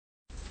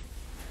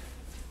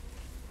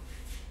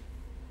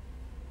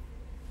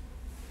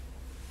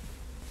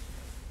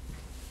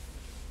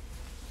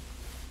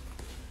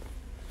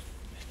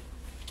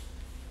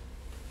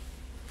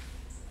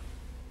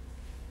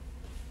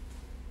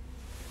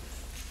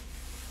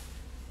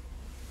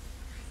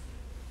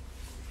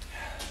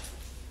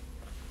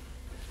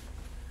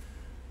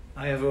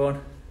Hi everyone.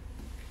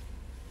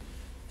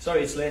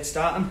 Sorry it's late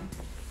starting.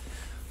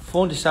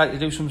 Phone decided to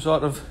do some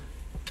sort of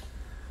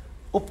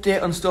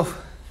update on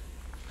stuff.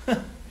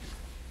 We're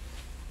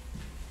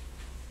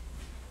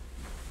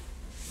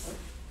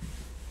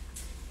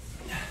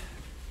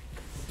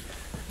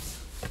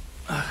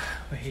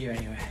here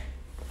anyway.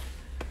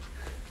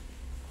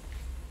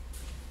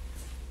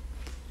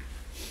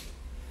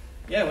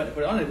 Yeah, went to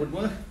put it on, it wouldn't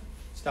work.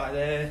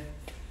 Started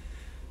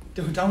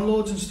doing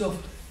downloads and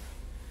stuff.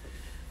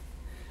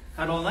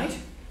 Had all night? Is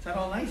that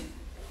all night?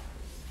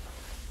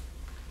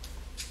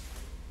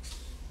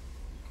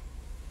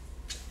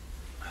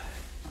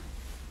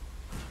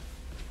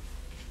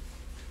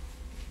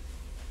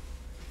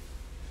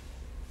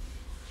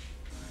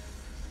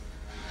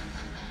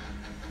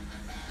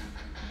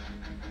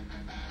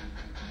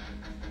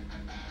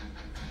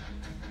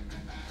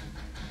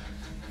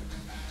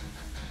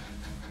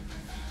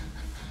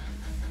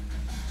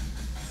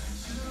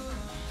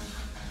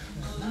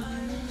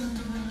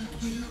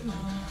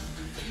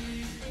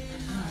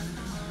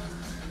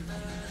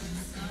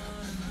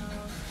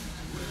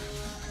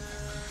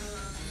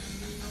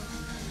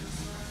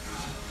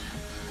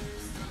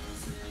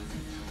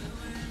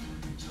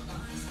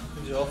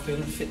 You're all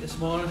feeling fit this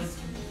morning?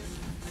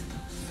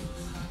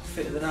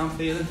 Fitter than I'm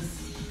feeling.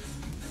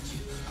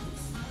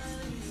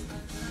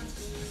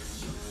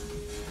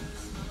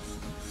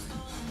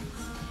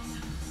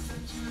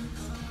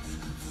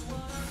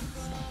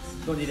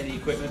 Don't need any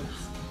equipment.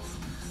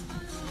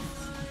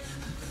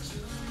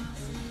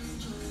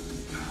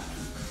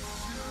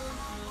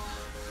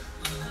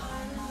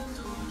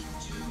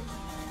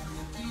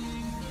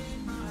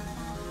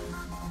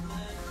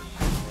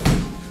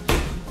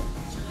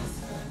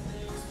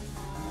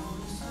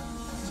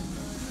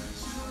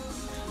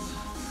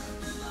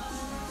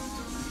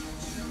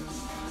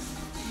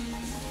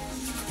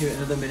 Give it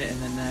another minute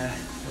and then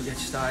we'll get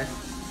started.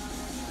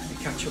 Let me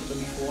catch up to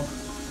my phone.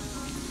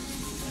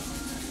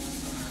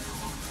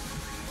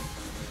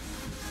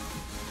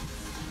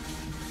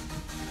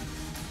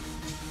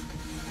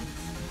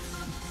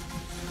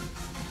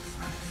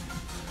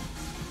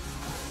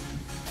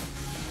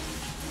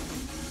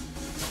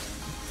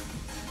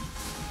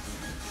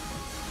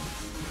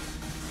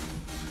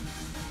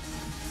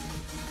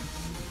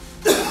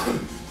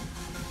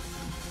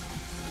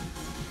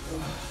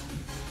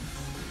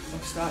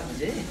 Starting the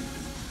day.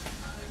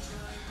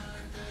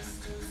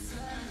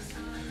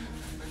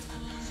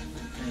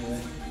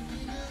 Anyway,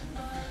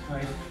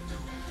 right.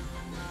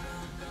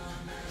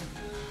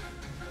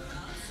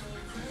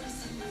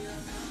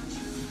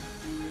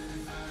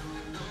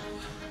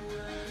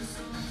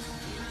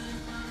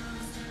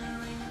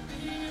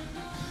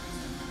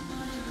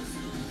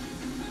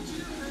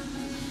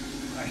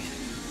 Right.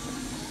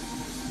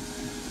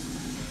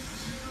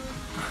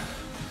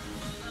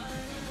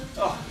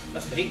 Oh,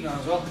 that's the heat now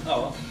as well.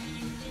 Oh well.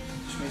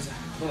 Means I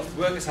don't have to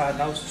work as hard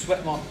now, so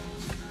sweat more.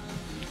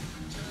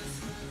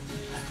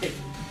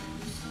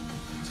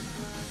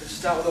 Let's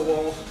start with a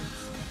warm up.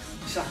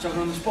 Start jogging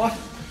on the spot.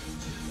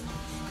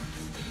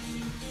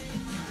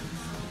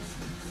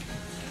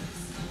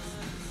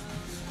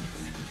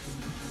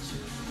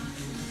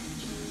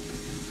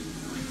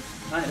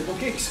 And little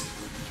kicks.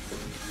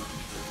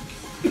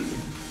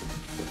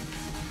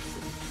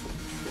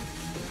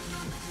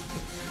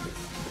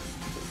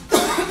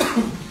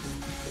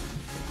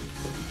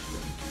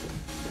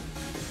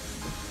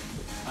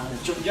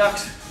 And jumping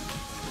jacks.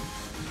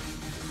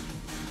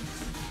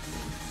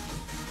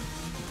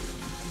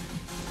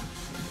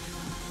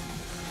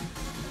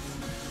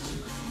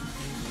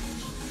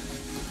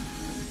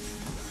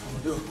 I'm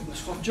going to do a couple of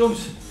squat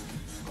jumps.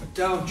 Go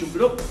down, jump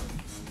it up.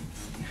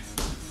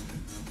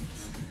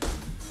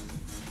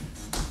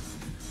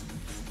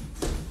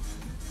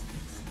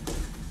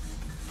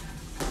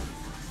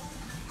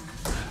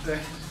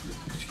 Perfect.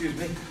 Excuse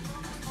me.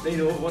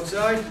 Lean over one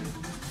side.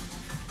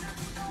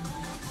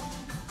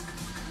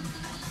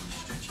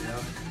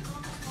 Out.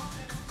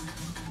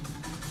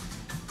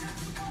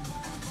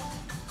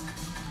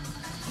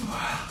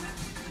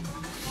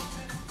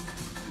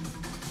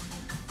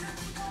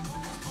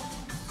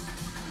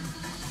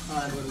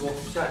 And we're going to go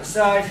from side to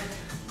side.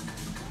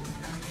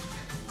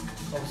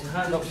 Opposite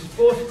hand, opposite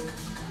foot.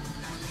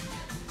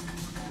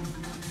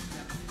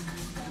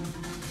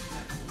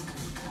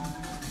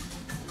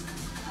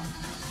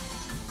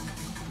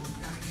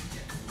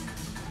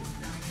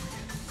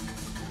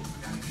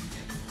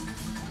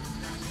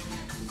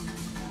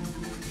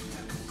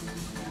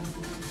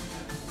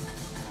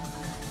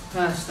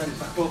 And stand it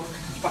back up,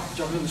 back to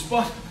jogging on the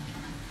spot.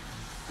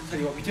 I'll tell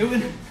you what we're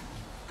doing.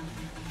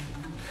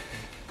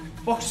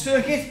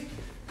 BoxaCircuit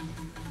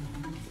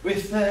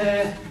with,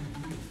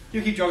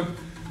 you keep jogging,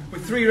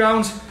 with 3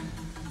 rounds.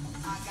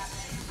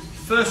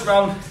 First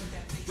round,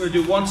 we're going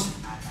to do once.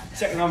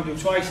 Second round, we'll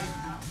do twice.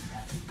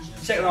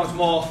 Second round's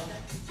more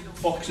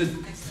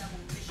boxing.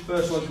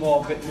 First one's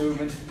more a bit of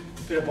movement,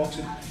 a bit of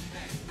boxing.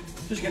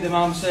 Just get them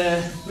arms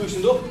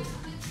loosened up.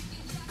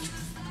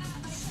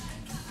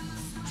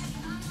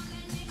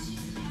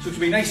 So it's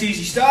going to be a nice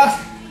easy start.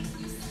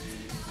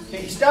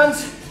 Get your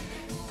stance.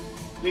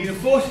 Lead of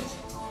foot,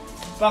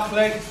 back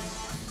leg,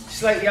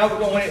 slightly out, we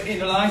don't want it in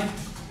the line.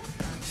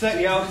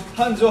 Slightly out,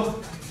 hands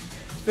up,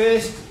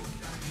 face,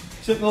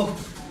 simple,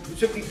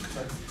 simply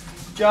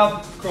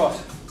jab,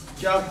 cross,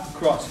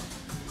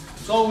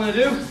 That's all we're going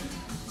to do.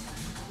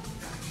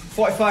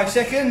 45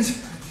 seconds.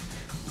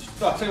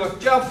 Right, so you've got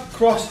jab,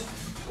 cross,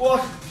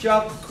 squat,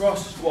 jab,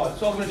 cross, squat.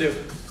 That's all we're going to do.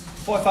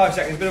 45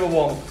 seconds, bit of a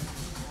warm up.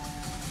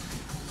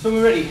 So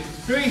we're ready.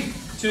 3,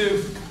 2,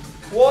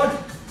 1.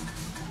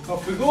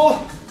 Off we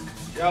go.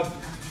 Jab.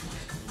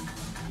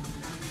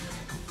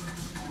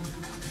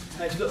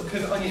 Nice little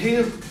pivot on your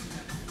heel.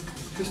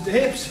 Twist the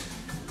hips.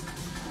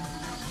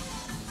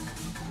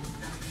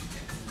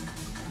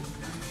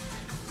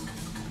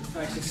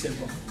 Nice and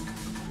simple.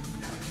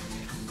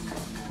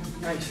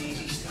 Nice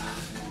easy stuff.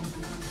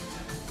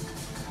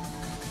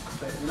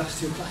 Compared to the last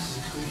 2 classes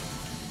this week.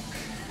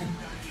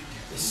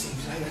 This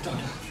seems like I don't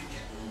know.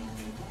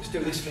 Let's do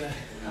this for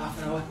half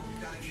an hour.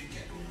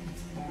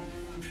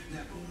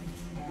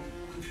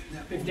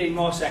 15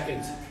 more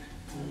seconds.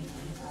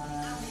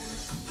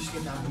 Just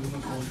get that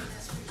movement going.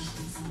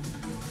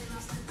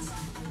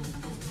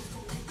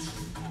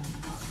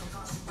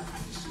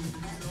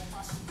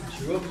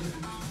 You're up.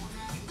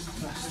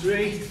 That's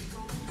 3,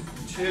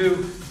 2,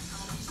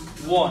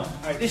 1.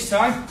 Alright, this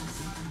time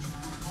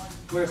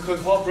we're going to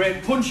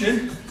incorporate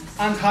punching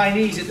and high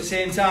knees at the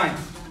same time.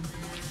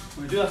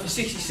 We're going to do that for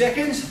 60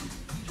 seconds.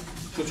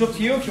 So it's up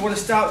to you. If you want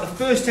to start with the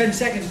first 10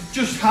 seconds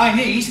just high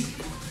knees,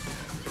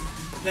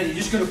 then you're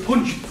just going to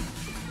punch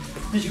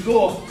as you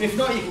go. If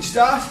not, you can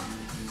start.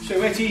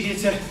 So it's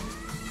easier to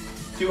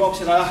do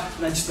opposite like that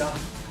and then start.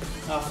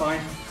 That's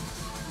fine.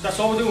 So that's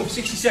all we're doing for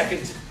 60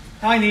 seconds.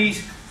 High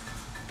knees,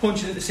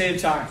 punching at the same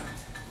time.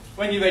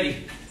 When you're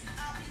ready,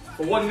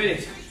 for 1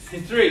 minute,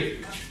 in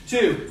 3,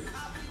 2,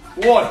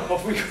 1,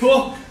 off we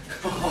go.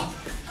 Oh,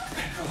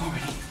 I'm all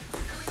ready.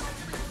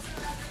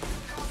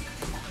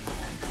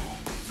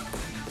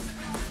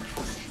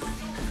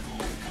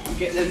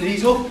 Get the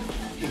knees up,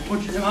 keep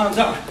punching them arms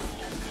out.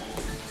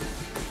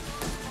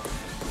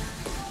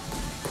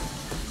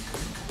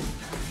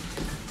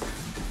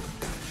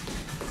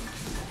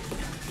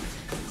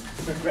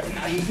 Regretting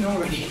that eating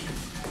already.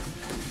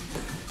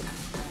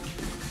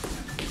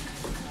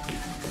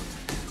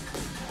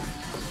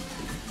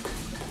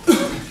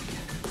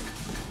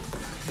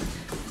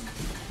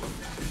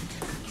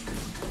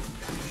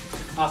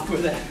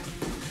 Halfway there.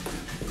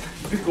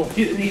 Keep going,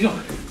 get the knees up.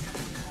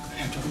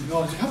 I'm talking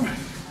towards the camera.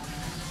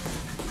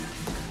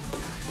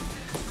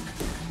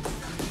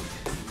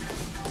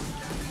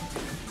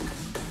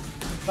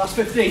 Last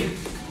 15.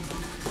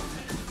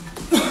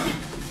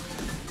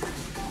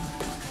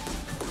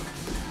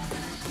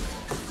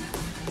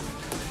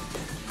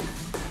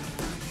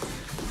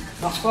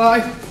 Last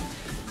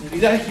 5. Nearly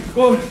there, keep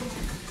going.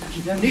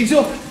 Keep them knees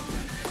up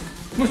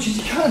as much as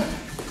you can.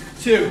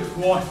 2,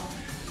 1.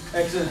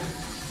 Excellent.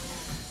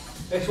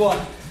 Next one.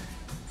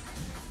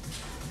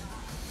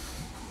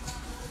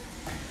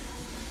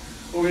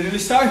 What we're going to do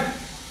this time,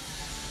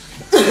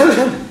 we're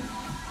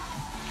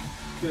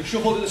going to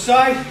shuffle to the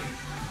side.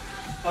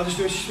 I'll just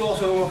do a slow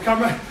so on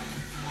camera.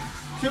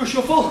 2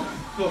 shuffle,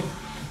 good.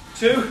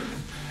 2,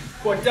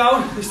 going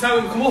down. This time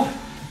when we come up,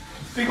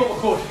 big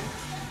uppercut.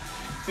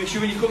 Make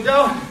sure when you come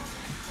down,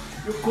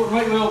 you're cutting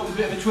right way up with a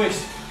bit of a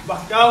twist.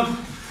 Back down,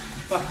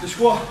 back to the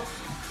squat,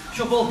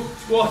 shuffle,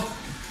 squat,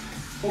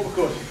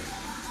 uppercut.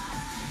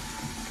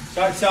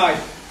 Side to side.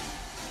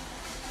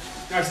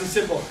 Nice and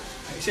simple.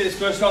 Like you say, this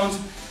first round's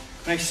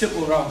a nice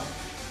simple round.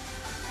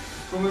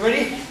 When we're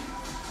ready,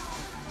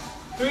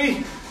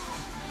 3,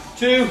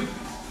 2,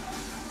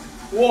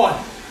 1.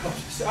 Up to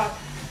the side.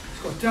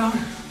 Let's go down.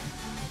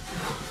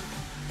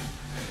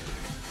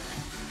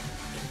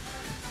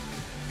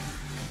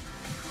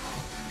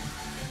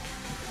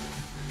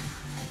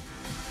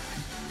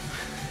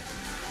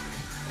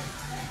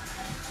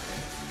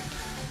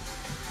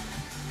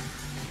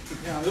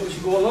 Keep your arms up as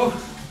you go low.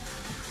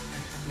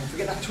 Don't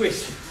forget that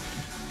twist.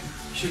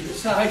 Shoot to the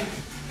side,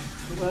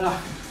 up like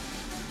that.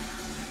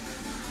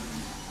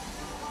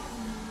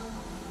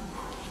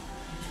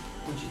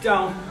 Punch it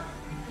down,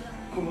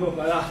 coming up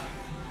like that.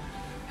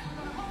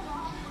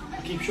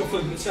 Keep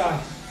shuffling to the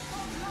side.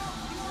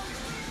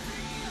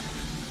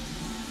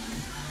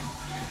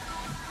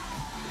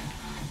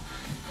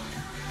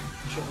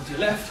 Shuffle to your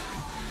left,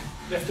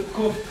 left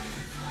uppercut,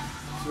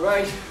 to the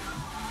right,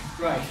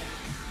 right.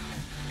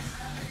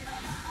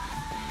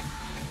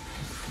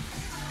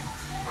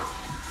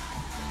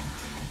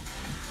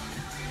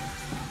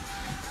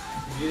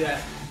 Do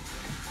that.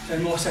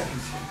 10 more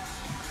seconds.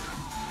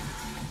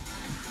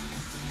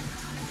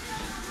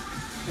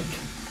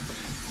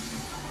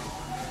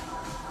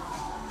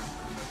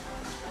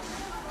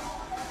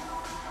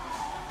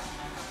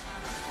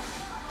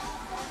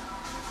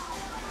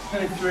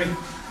 And in 3,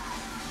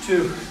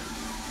 2,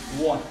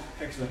 1.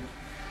 Excellent.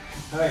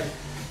 All right.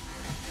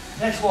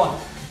 Next one.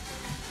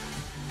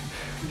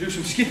 We'll do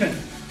some skipping.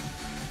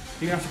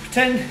 You're gonna have to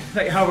pretend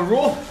that you have a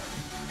row.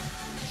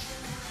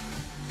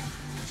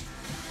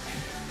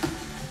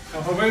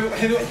 Now,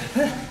 heavyweight,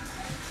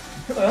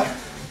 like that.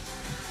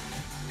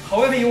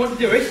 however you want to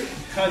do it,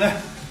 either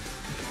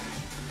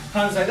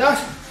hands like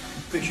that,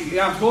 make sure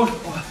your arms going,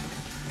 or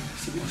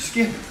simple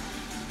skip,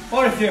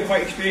 or if you're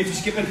quite experienced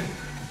in skipping,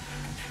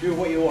 do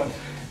what you want.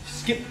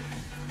 Skip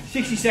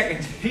 60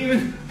 seconds,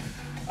 even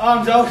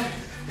arms out,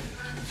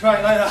 try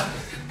it like that.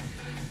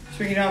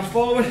 Swing your arms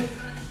forward,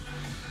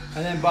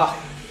 and then back.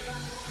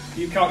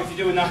 You count if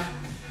you're doing that,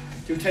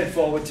 do 10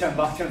 forward, 10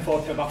 back, 10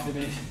 forward, 10 back for the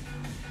minute.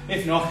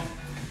 If not,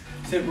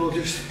 simple,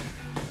 just,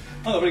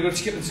 I'm not very good at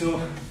skipping, so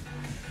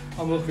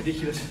I'm look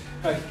ridiculous.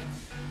 Right,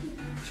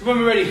 so when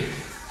we're ready,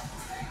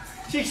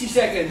 60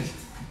 seconds.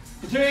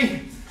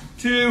 3,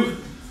 2,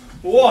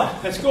 1,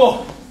 let's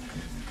go.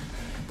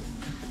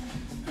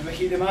 Remember,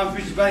 keep them arms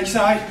bridges by your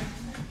side.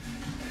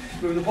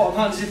 Move the bottom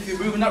hands as if you're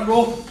moving that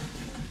rope.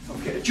 Don't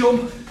forget to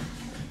jump.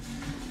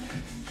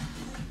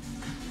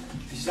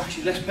 This is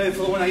actually less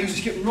painful than when I used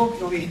to skip the rope.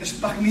 You know, you hit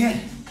the back of my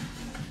head.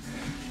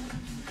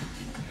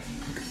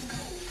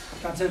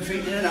 Can't turn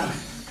feet in and out.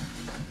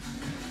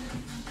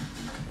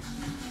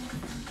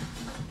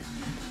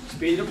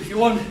 Speed it up if you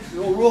want.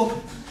 No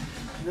rope.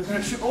 You're not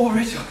going to trip over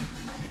it.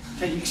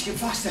 Then you can skip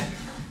faster.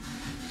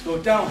 Slow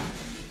it down.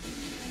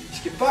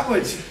 Skip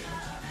backwards.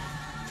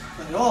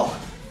 Not at all.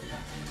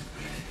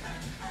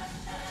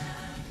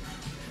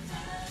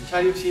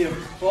 Entirely up to you.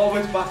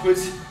 Forwards,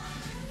 backwards,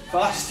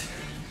 fast.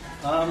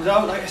 Arms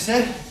out, like I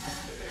said.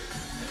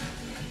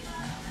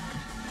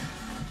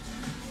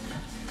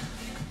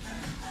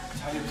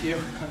 Entirely up to you.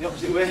 And the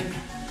opposite way.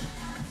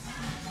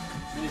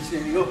 Minutes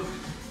nearly up. Like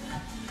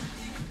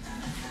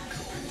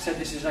I said,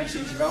 this is a nice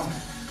easy round.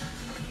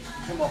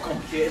 A bit more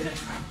complicated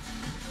next round.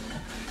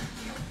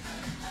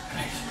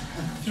 Right.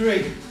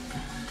 3,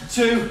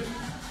 2,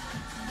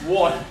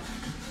 1.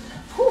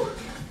 Whew.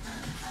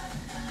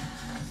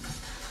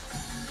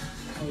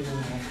 How are we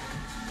doing here?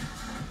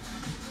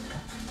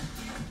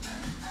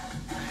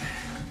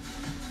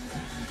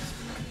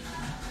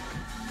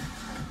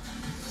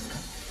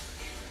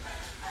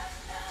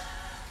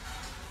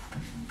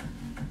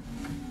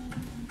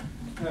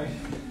 Right.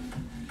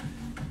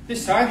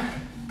 This time,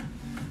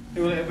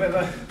 do a little bit of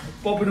a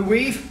bob and a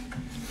weave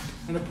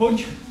and a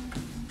punch.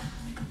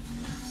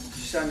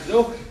 Stand it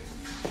up.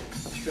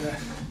 Just gonna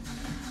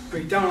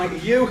bring it down like a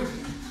U.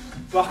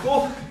 Back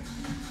up.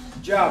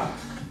 Jab.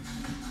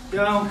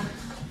 Down.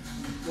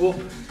 Up.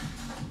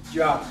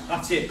 Jab.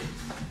 That's it.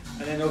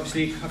 And then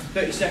obviously after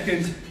 30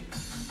 seconds,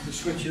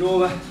 just switch it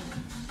over.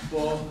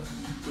 Bob,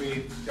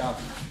 weave, jab.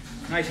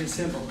 Nice and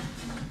simple.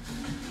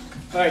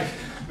 Right,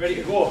 ready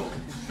to go.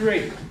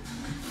 3,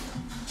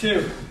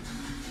 2,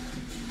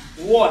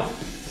 1.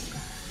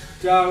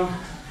 Down, up,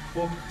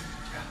 jab.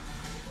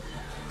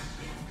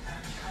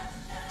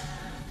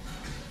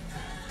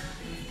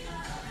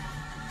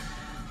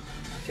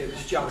 Okay,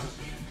 just jab.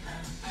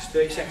 Just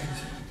 30 seconds.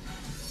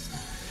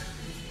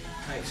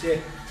 Right, that's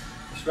it.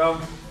 This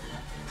round,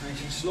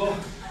 nice and slow.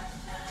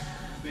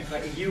 Make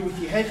like a U with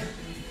your head.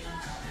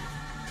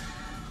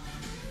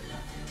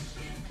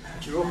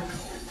 Put your up,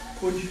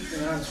 punch,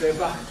 and hand straight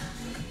back.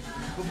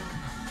 Up.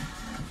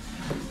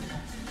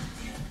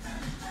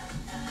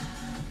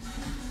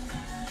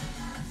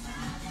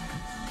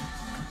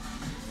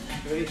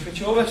 Ready,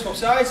 switch over, swap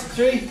sides.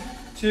 3,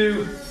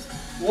 2,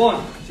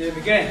 1. Same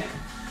again.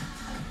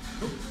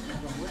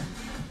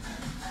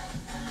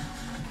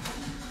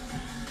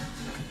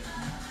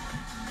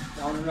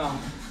 Down and round.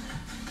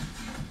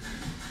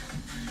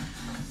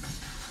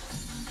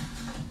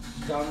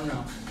 Down and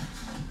round.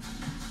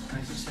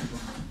 Nice and simple.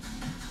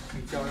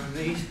 Keep down on the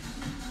knees.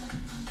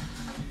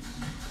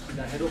 Keep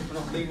that head up and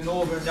not leaning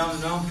over and down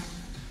and round.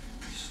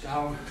 Just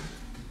down.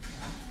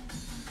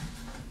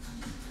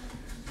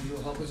 And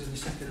you'll help us in the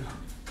second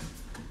round.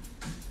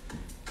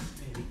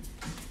 Maybe.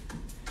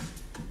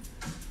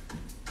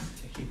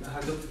 So keep that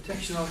hand up for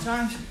protection all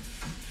times.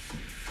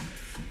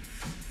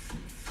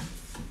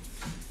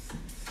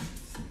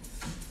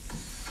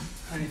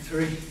 And in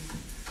 3,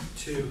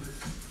 2,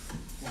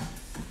 1.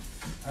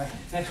 Alright,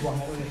 next one,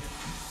 what was it?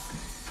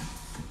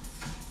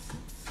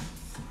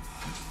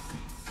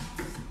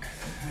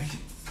 Right.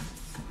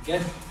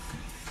 Again,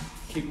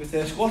 keep with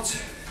their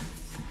squats.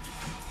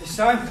 This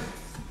time,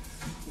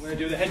 we're going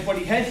to do the head,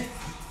 body, head.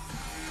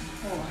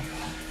 Oh my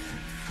god.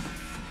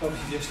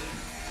 Obviously just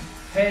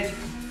head,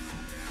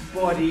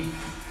 body,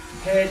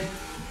 head,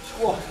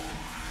 squat,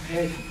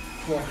 head,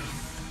 body,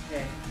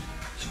 head,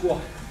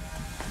 squat.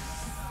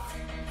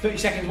 30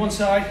 seconds one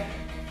side,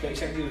 30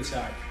 seconds the other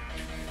side.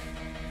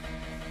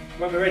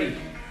 When we're ready,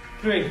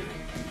 3,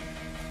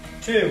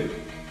 2,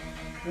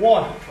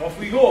 1, off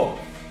we go.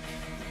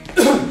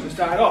 So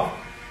start it off.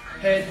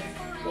 Head,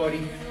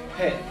 body,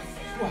 head,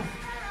 squat,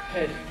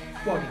 head,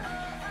 body,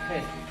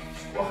 head,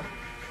 squat.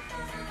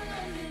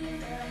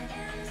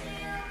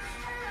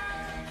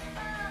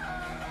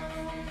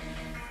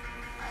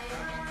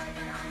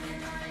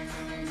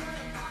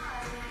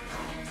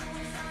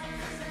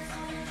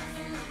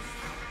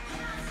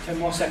 Ten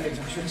more seconds,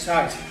 I'm switching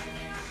sides.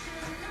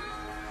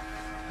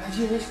 I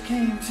just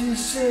came to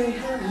say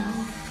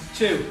hello.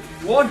 2,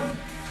 1,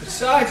 switch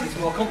sides, it's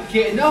more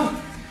complicated now.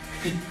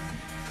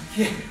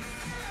 Yeah.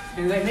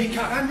 In the knee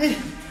cat, Andy.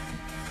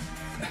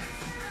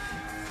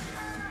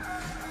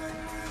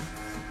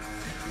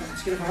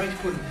 Let's get a right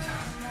foot in this.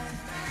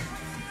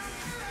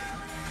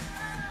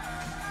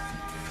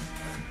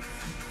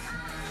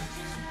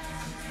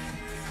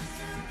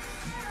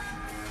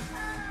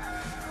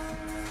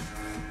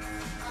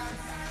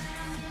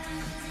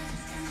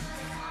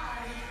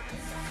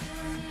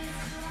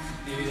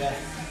 Nearly there.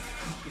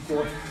 Keep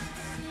going.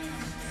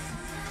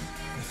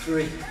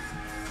 3.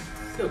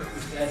 Look,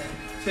 he's dead.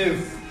 2.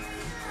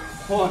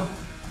 1.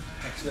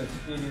 Excellent.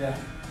 Nearly there.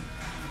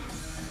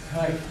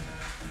 Right.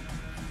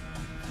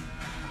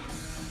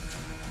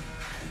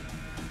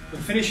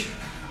 We'll finish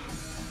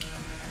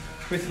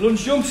with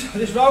lunge jumps for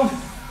this round.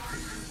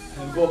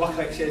 And we'll go back,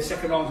 like I say, the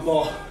second round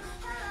more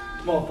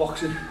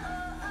boxing.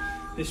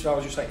 This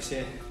round, just like I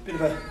say, a bit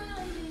of a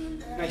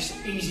nice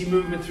easy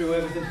movement through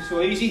everything.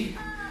 So easy.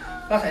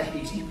 That's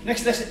easy.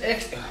 Next, you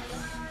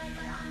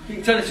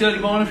can tell it's early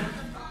morning.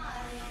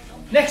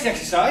 Next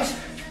exercise,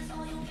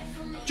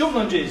 jump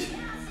lunges.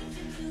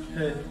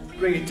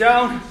 Bring it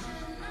down.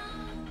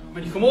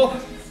 When you come up,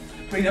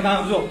 bring them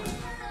arms up.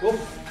 Up.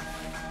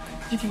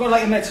 If you've got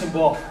like a medicine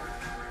ball,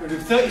 we're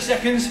going to do 30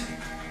 seconds,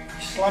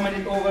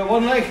 slamming it over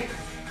one leg.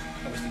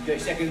 Obviously 30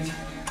 seconds,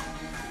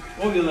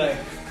 over the leg.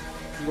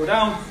 You go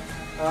down,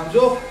 arms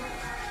up,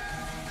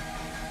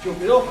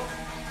 jump it up,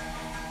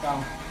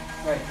 down.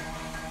 Right.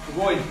 We're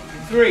going in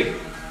 3,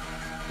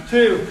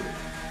 2,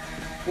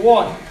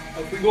 1.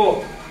 Up we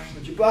go.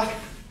 Put your back.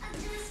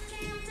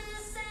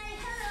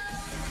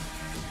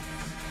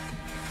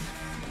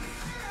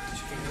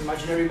 Just get an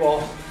imaginary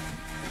ball.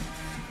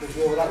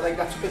 Go over that leg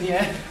that's up in the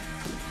air.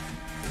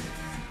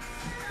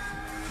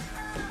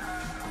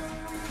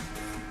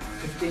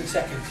 15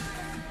 seconds.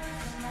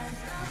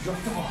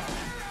 Drop the ball.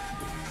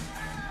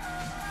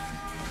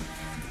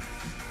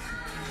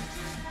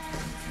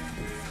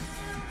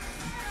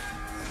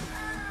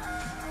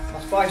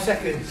 That's 5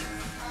 seconds.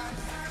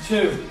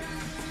 2,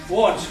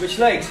 1. Switch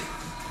legs.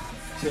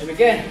 Same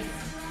again.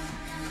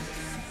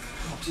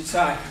 Opposite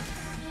side.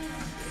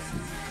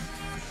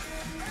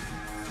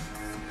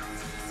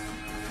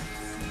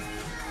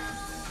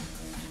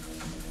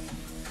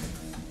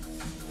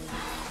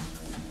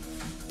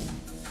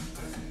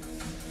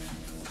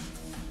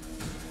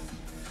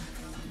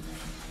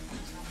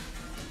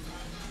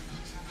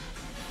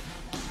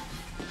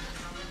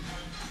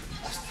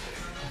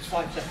 That's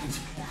 5 seconds.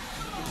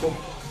 Go.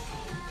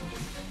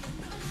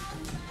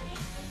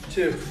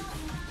 2,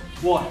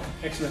 1.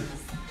 Excellent.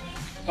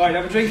 Alright,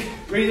 have a drink.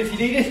 Breathe if you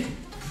need it.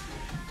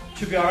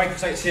 Should be alright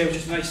because, like I say, it was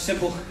just a nice,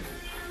 simple,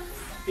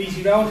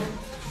 easy round.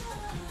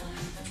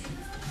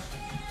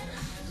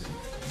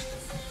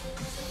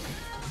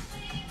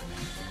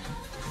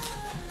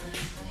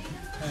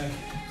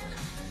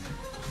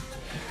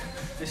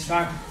 This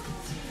time,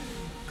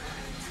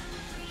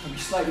 it'll be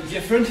slightly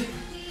different.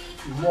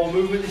 More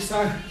movement this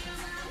time.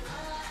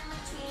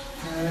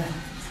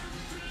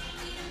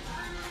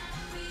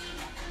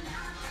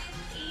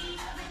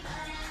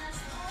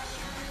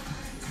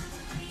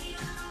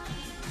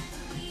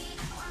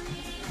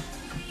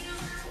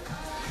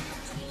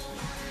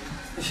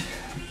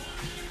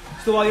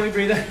 Still while you're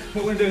breathing,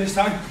 what we're going to do this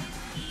time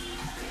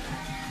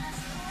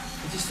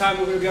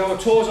we're going to be on our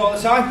toes all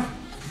the time,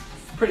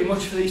 pretty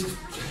much for these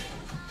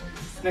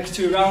next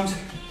 2 rounds.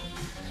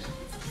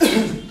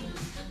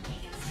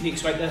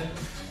 Unique's right there,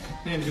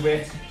 name's the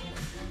way,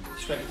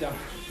 straight it down.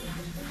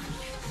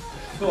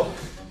 So,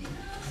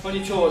 on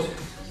your toes,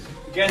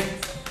 again,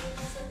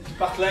 this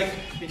back leg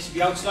needs to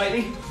be out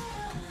slightly.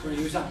 We're going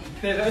to use that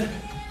pivot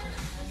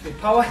for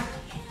power.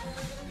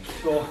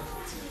 So,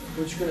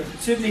 we're just going to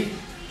simply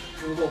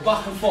we'll go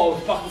back and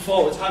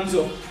forwards, hands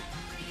up.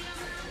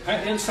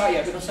 Right, the other side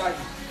yet, the other side.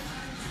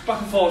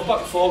 Back and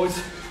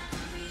forwards.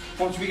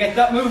 Once we get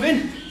that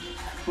moving,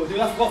 we'll do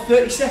that for about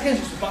 30 seconds,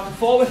 just back and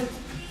forward.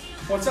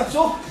 Once that's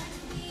up,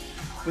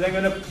 we're then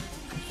going to,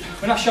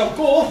 when I shout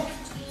go,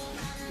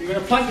 you're going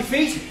to plant your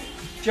feet,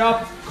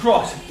 jab,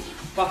 cross,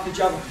 back to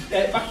jab,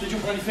 back to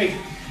jump on your feet.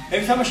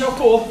 Every time I shout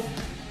go,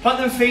 plant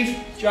them feet,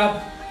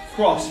 jab,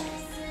 cross.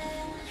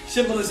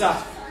 Simple as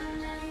that.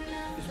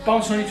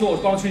 Bounce on your toes,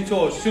 bounce on your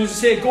toes. As soon as I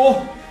say go,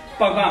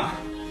 bang,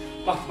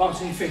 bang. Back to bounce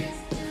on your feet.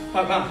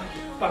 Bang, bang,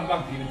 bang,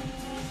 bang, even.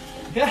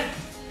 Yeah?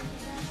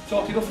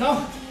 Talk enough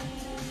now.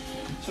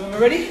 So when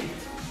we're ready,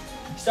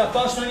 start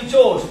bouncing on your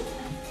toes.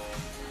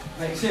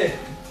 Like I say,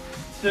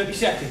 30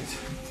 seconds.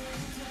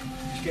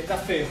 Just get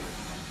that feel.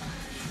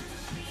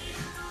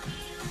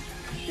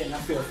 Just getting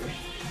that feel for it.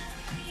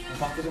 And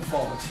backwards and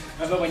forwards.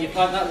 Remember when you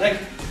plant that leg,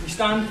 you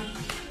stand,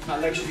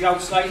 that leg should be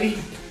out slightly.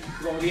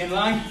 You want to be in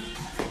line.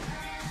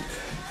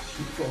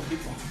 Keep going,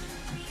 keep going.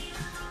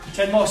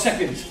 10 more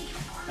seconds.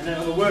 And then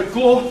on the word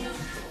go,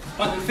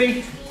 plant the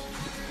feet,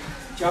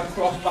 jab,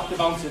 cross, back to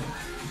bouncing.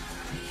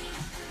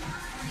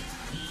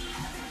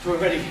 So we're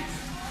ready.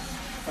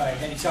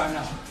 Right, anytime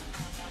now.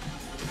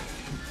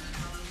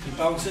 Keep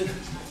bouncing.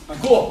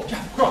 And go,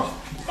 jab, cross,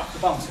 back to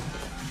bouncing.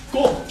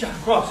 Go, jab,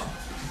 cross.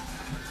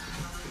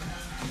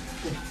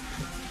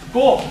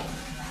 Go.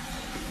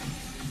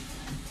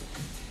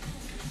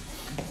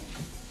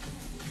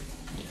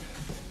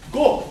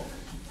 Go.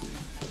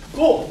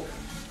 Go.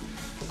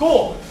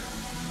 Go.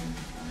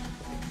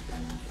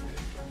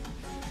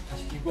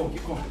 Keep going,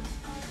 keep going.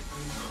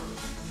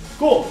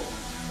 Go.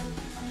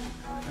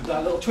 And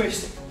that little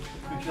twist.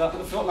 Make sure that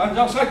little foot lands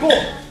outside. Go.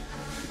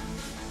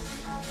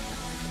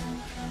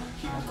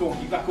 Keep that going,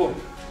 keep that going.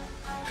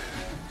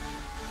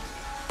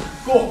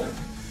 Go.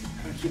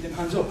 And keep them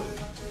hands up.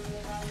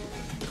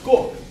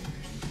 Go.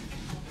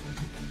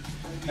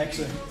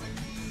 Excellent.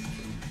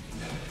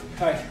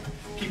 Right.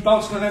 Keep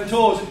bouncing on them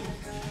toes.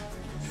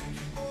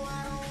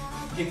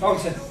 Keep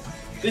bouncing.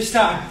 This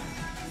time,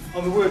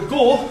 on the word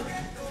go,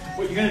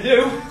 what you're going to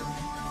do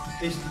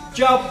is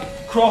jab,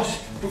 cross,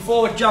 move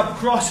forward, jab,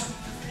 cross,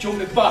 jump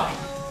it back.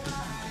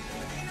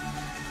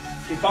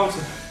 Keep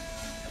bouncing.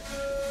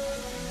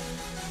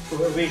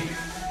 So it'll be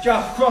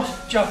jab,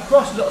 cross,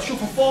 a little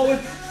shuffle forward,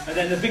 and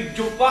then the big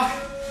jump back.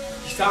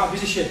 You start in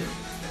position.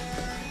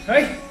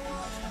 Right?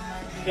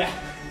 Yeah.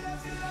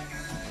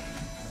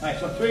 Right,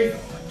 so 3,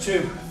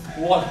 2,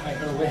 1. Right,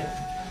 go away.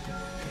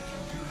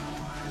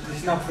 This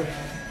is now 3.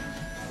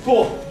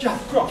 Go, jab,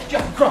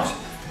 cross,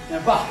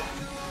 and back.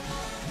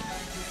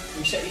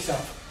 Reset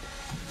yourself.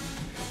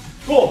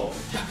 Go,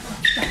 jab,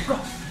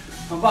 cross,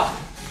 and back.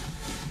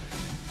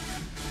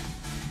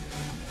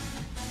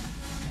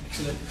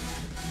 Excellent.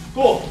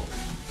 Go,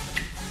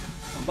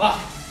 and back.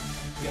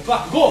 Get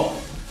back, go.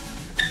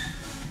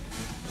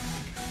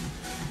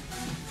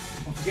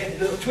 Don't forget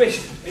the little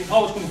twist. Where your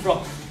power's coming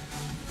from.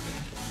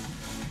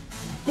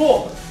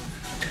 Go.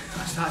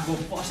 That's that, go.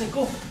 What I said,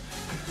 go.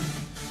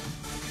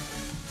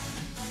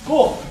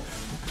 Go.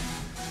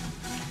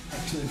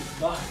 Excellent.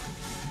 Back.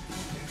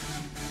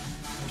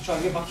 Let's try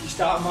and get back to your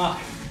starting mark.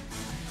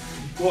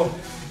 Go.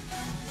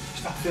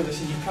 Start to feel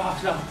this in your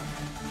calves now.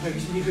 Maybe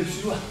it's in your glutes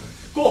as well.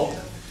 Go.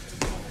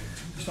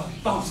 Start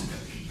bouncing.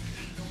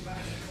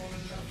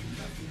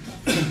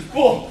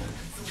 Go.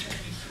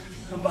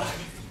 Come back.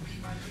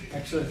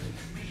 Excellent.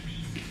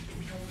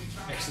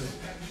 Excellent.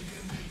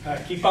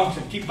 Alright, keep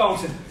bouncing, keep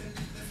bouncing.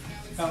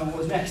 I don't know what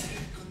was next.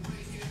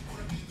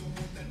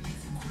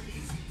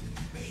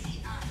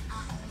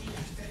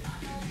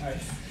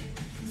 Alright.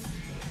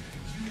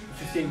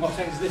 15 more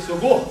seconds of this, so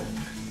go.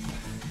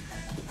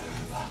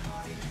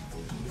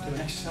 Do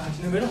an exercise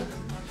in the middle.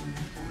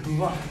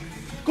 Move on.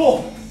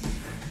 Go.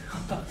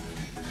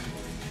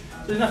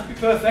 Doesn't have to be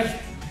perfect.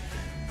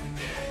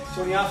 It's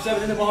only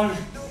 7:30 in the morning.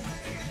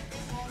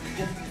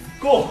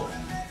 Go.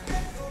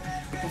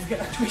 Don't forget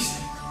that twist.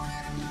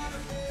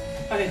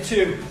 And in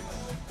 2,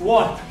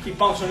 1. Keep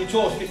bouncing on your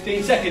toes,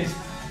 15 seconds.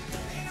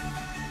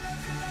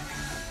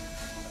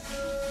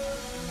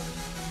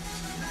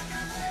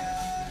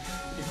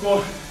 Keep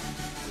going.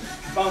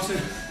 Bouncing.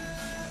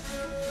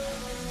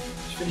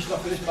 Just finish it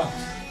off with this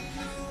bounce.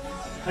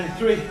 And in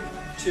 3,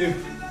 2,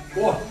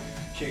 1.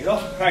 Shake it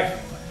off. Right.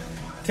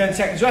 10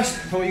 seconds rest.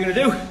 What you're going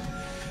to do is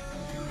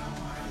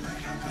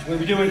we're going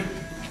to be doing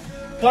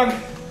plank,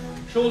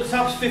 shoulder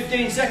taps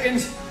 15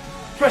 seconds,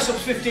 press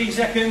ups 15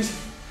 seconds,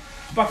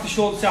 back to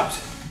shoulder taps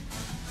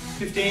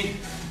 15.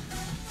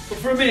 But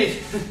for a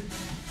minute,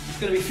 it's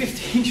going to be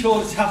 15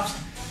 shoulder taps,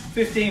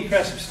 15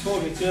 press ups.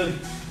 Told you it's early.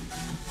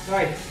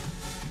 Right.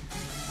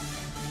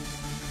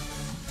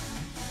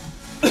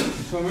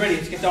 So when we're ready,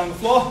 let's get down on the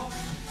floor.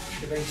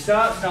 Get ready to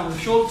start. Down with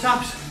the shoulder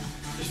taps.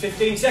 Just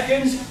 15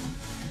 seconds.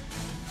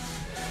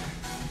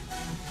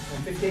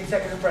 And 15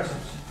 seconds of press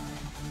ups.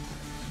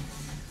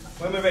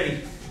 When we're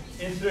ready,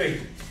 in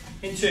 3,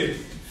 in 2,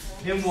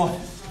 in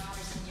 1.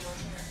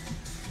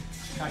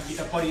 Try and keep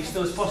that body as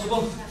still as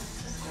possible.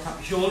 Tap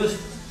your shoulders.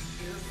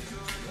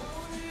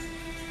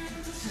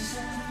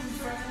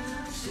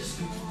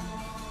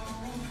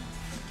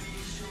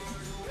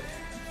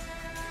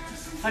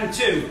 And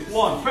 2,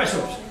 1, press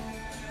ups.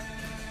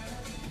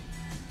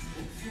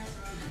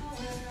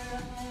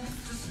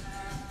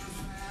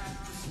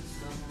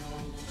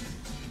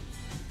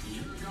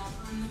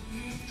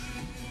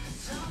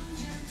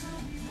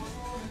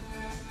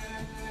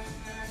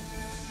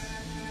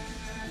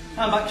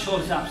 And back to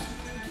shoulder taps.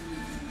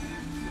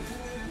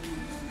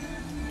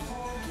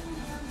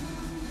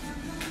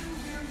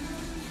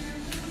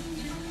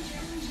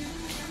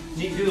 You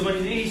need to do them on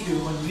your knees, do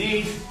them on your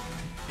knees.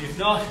 If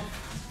not,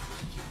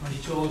 on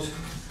your toes.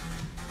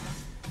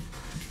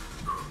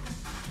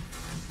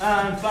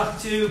 And back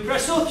to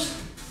press ups.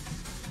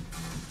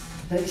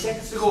 30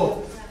 seconds to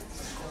go.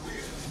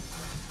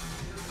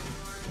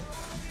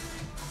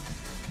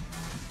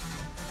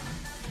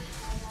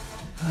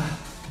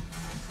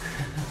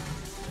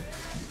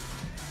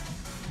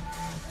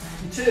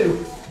 Two,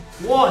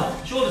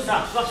 1, shoulder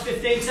taps, last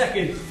 15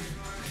 seconds.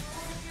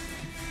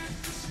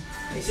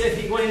 Stay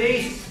safe, keep on your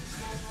knees.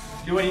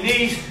 Do on your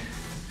knees.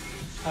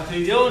 After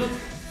you're done.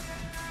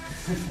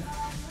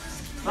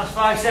 Last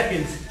 5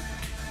 seconds.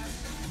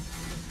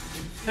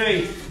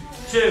 3,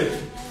 2,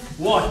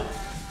 1.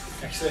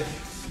 Excellent.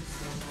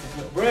 Take a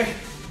little break.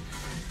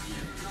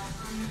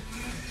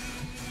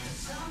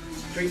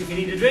 Drink if you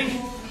need a drink.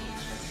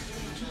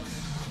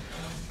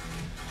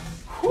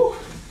 Whew.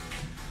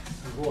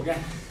 And go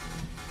again.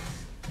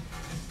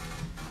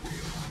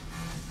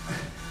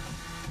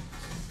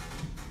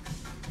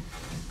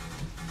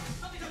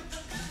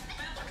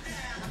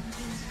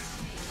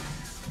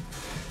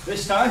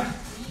 This time,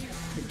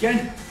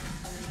 again,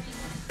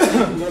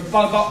 I'm going to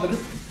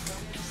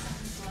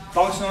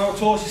bouncing on our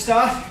toes to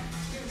start.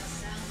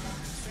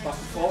 Back and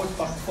forwards,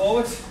 back and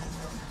forwards.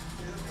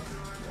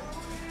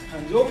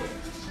 Hands up.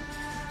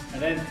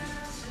 And then,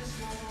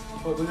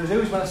 what we're going to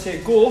do is when I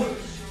say go,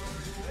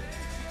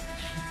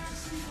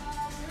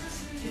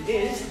 it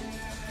is,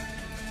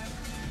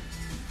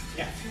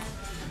 yeah,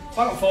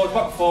 back and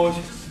forward,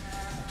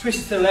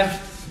 twist to the left,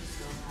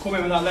 come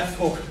in with that left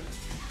hook.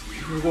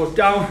 You're going to go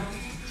down,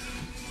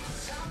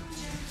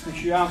 make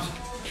sure your arms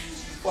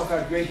work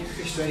out great,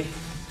 fist ready.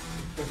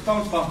 So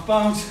bounce, bounce,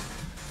 bounce,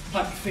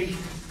 plant your feet,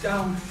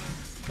 down,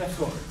 left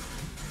hook.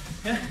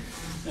 Yeah?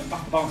 Then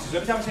back to bounces. So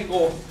every time I say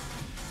go,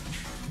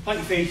 plant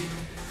your feet,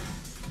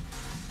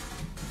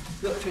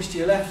 little twist to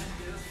your left,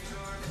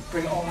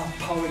 bring all that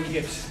power in your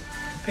hips.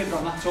 Pivot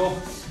on that toe,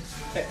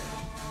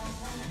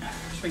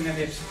 swing them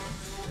hips.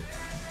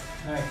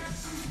 Alright,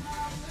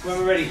 when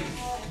we're ready,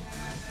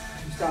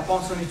 start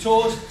bouncing on your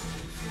toes.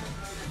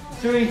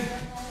 3,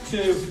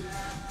 2,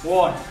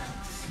 1.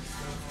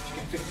 Just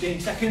get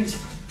 15 seconds.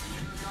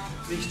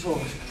 These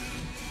toes.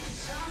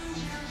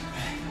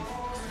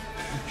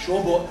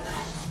 Show butt.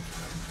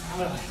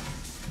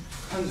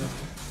 Hands up.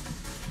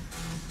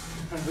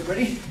 Hands up,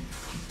 ready?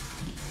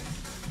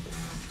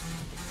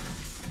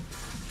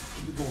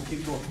 Keep it going, keep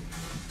it going.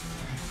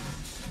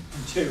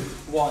 And 2,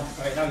 1.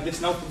 Right, now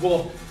listen out for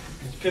go.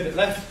 Let's pivot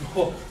left,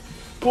 go.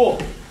 Go.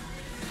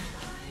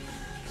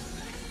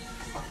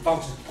 Back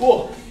bounces,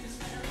 go.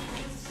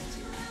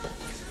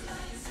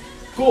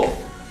 Go.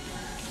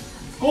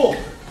 Go.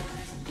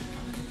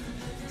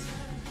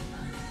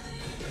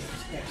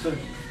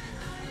 Excellent.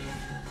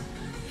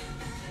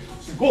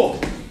 Go.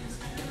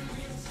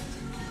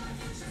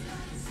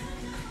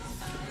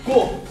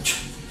 Go.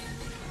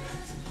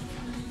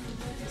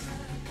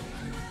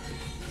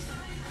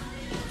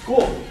 Go.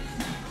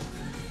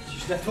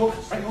 Just left hook,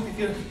 right hook if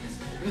you're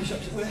really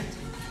sharp with it.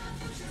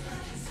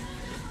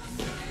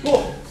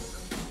 Go.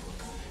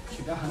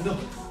 Keep that hand up.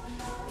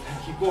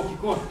 Keep going,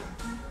 keep going.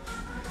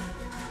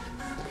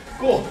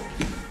 Go.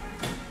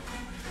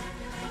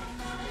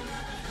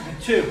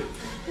 And 2,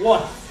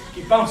 1.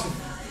 Keep bouncing.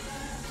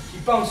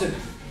 Keep bouncing.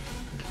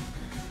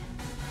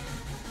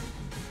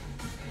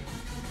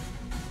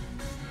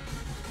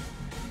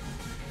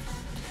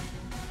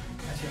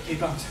 That's it, keep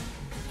bouncing.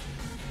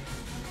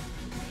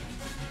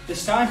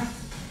 This time,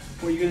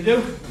 what are you going to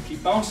do?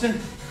 Keep bouncing.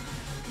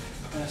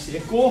 When I say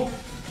go,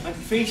 plant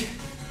your feet,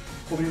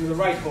 coming in with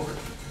the right hook.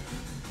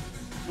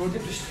 No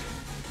dip, just,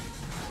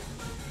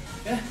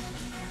 yeah,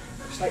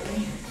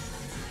 slightly,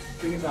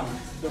 bring it down,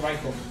 the right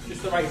hook,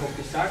 just the right hook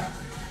this time.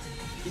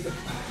 Keep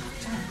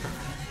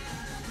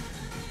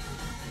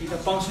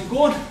that bouncing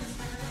going.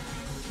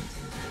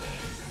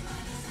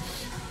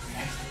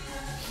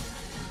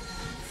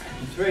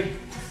 And 3,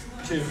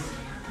 2,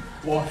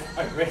 1,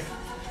 right, ready.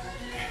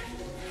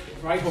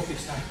 Right hook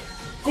this time.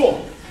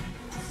 Go!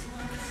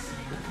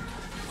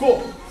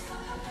 Go!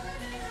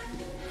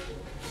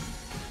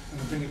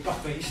 And bring it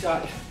back where you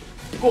started.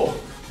 Go!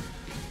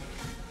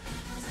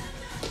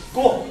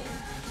 Go!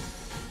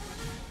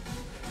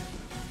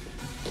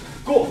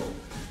 Go!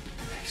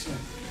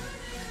 Excellent.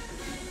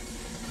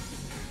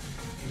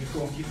 Keep it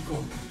going, keep it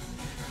going.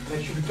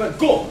 Legs should be bent.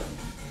 Go!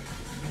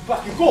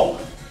 Back and go!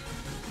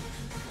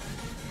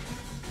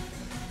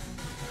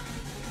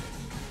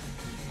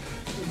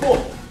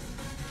 Go!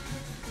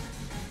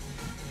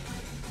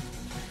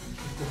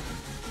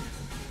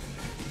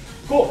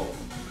 Go!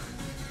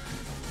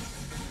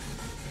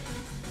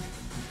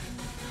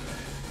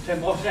 10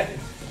 more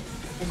seconds.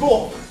 And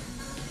go!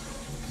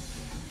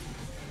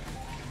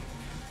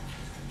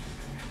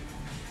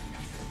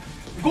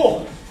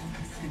 Go!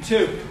 And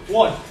 2,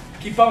 1.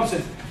 Keep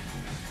bouncing.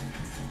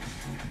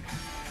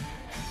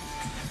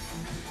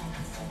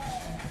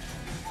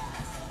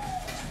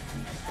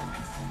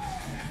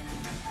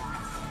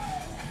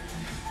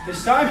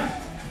 This time,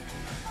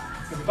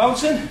 we're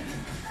bouncing.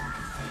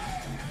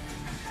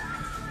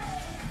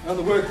 On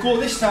the word go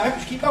this time,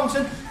 just keep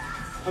bouncing.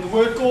 On the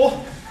word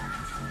go,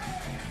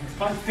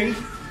 plant feet,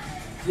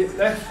 dip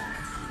left,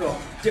 no,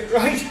 dip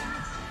right,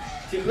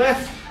 dip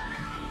left,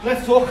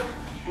 left hook,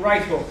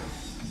 right hook.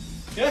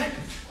 Yeah?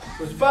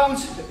 So it's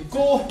bounce, let me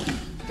go,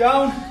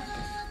 down,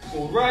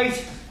 go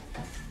right,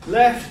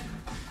 left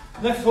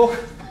hook,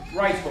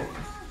 right hook.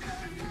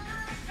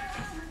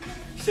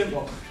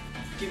 Simple.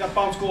 Keep that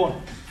bounce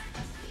going.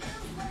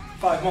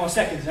 5 more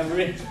seconds and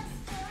we're in.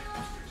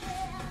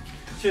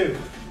 2,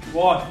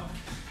 1.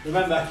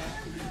 Remember,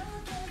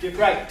 dip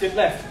right, dip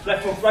left,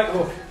 left hook, right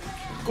hook.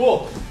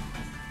 Go.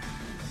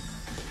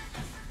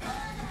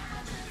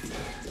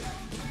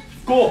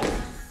 Go.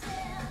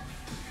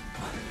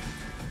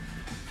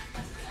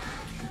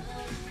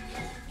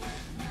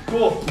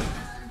 Go.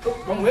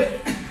 Oh, wrong way.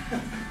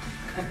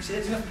 See,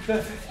 it's not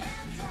perfect.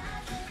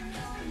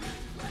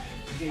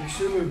 Get used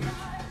to the movement.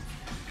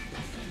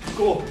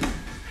 Go.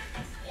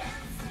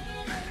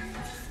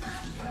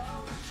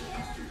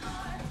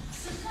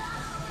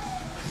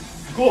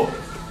 Go.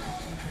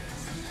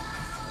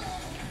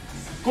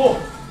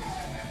 Go.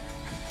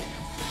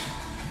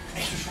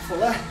 Full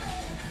there.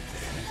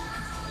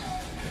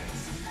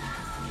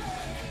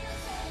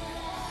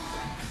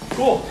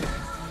 Go.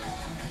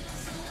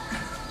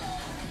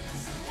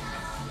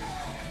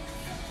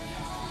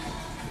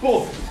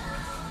 Go.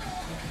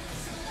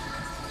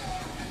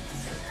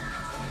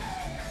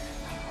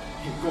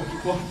 Keep going,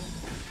 keep going.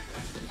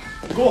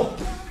 Go.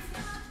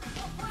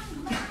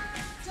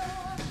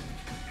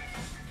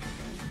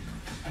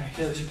 Alright,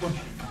 let's keep going.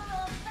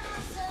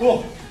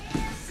 Go.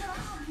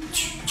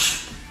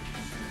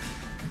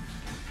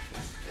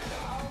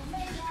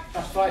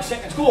 That's 5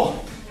 seconds. Go.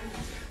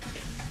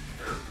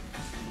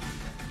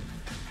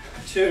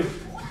 2,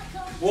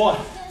 1.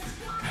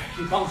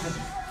 Keep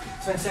bouncing.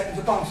 10 seconds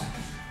of bounce.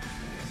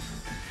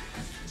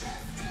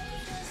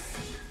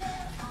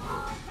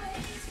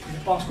 Keep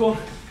the bounce going.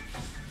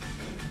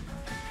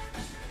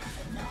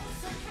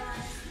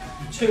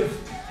 2,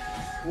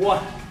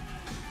 1.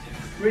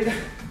 Breathe.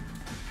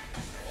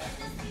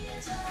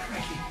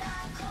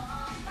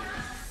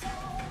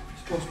 It's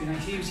supposed to be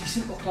nice, easy,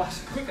 simple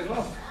class. Quick as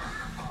well.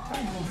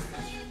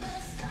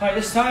 Right,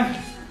 this time,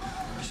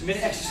 just a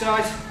minute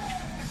exercise.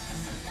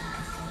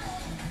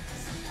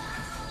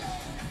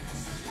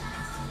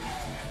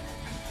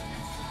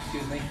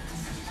 Excuse me,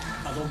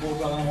 I don't board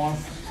well on one.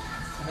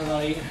 I'm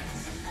not eating.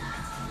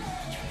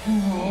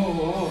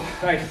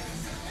 Right,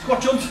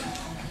 squat jumps.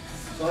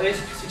 So it is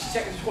 60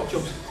 seconds of squat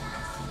jumps.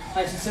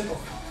 Nice and simple.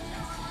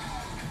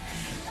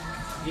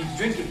 You need to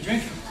drink it, you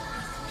drink.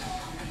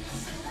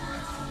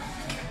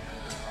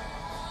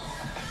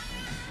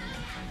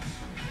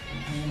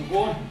 And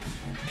 1,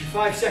 in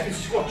 5 seconds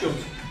of squat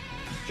jumps.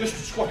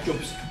 Just squat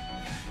jumps.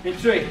 In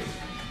 3,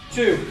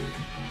 2,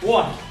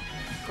 1.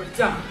 Put it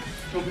down.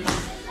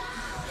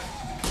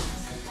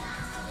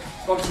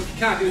 Obviously, if you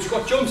can't do the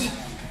squat jumps,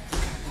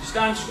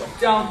 stand, squat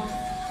down,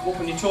 up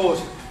on your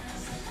toes.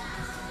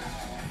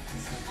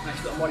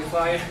 Nice little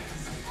modifier.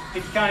 If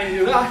you can't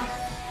even do that,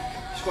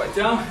 squat it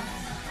down,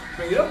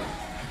 bring it up. If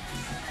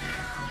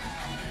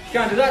you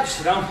can't do that, just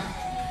sit down.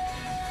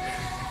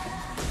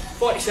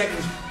 40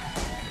 seconds.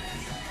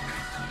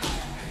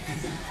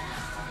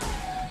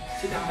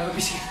 Sit down, have a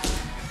biscuit.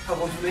 Have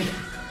one for me.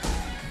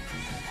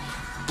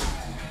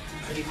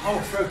 Really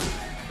power through,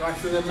 right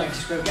through them legs.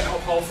 Just going to get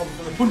out power from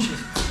the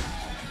punches.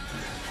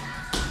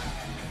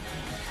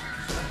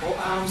 Both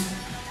arms,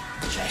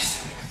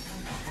 chest.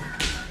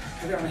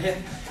 Put it on the hip.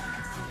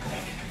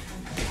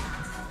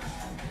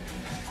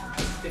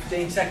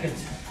 15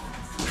 seconds.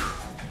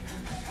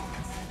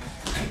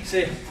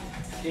 See, you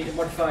need to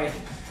modify it.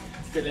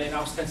 It's a bit late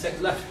now, it's 10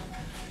 seconds left.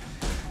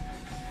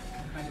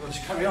 And we'll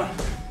just carry on.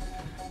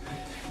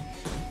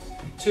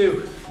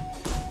 2,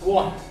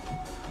 1.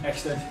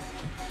 Excellent.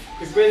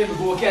 Quick breathing, we'll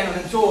go again on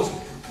them toes.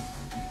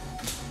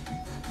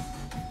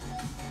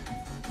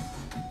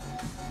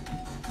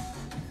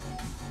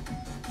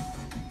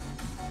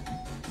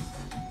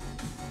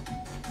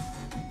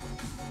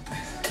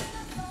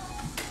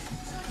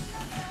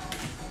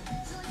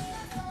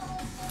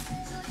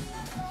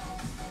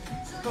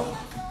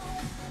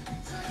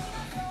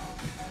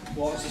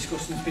 Water's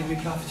disgusting, it's been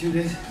weak after 2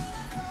 days.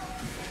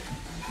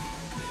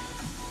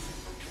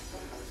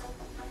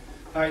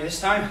 Alright, this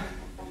time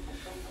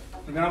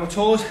we're going to have our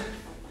toes.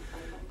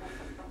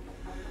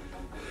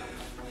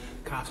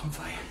 Car's on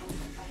fire.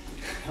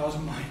 Yours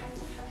and mine.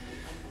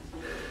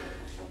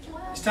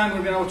 This time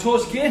we're going to have our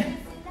toes again.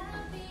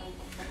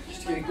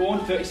 Just to get it going,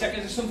 30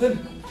 seconds or something.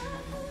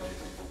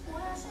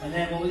 And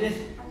then what we did?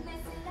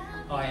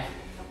 Oh yeah.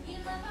 So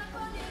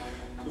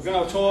we're going to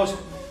have our toes.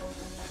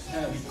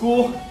 There we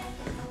go.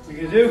 What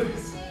we're going to do,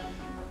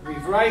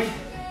 breathe right,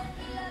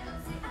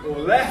 go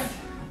left,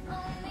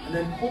 and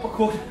then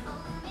uppercut,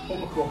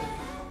 uppercut.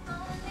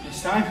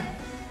 This time,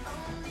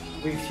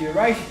 breathe to your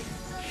right,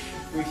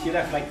 breathe to your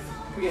left, like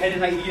put your head in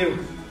like a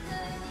U.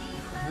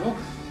 Up,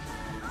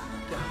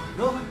 down,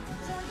 up,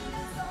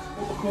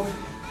 uppercut,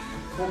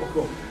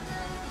 uppercut,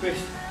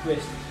 twist,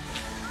 twist.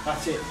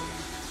 That's it.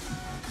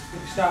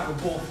 We'll start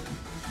with both.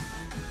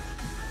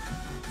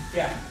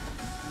 Yeah.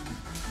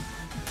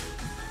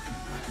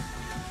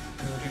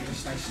 We'll drink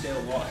this nice still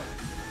water.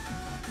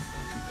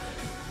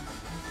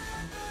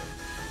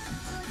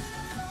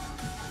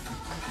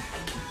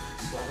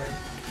 Slowly.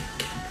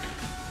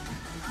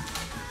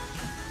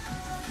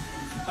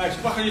 Alright,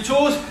 so back on your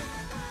toes.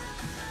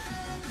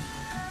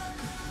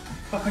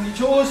 Back on your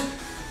toes.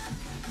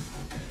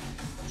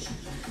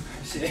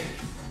 That's it.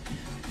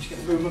 Just get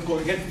the movement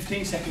going again,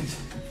 15 seconds.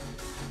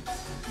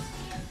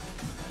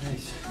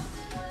 Nice.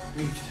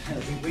 Breathe,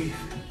 breathe,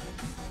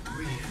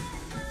 breathe.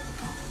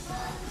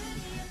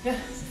 Yeah,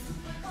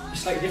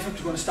 it's slightly different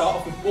because we're going to start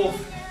off with both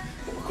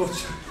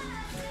uppercuts.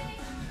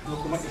 We'll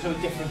come back to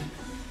something different.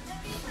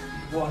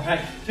 1,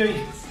 hey,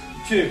 3,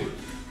 2,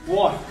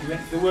 1. You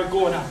went for the word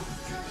go now.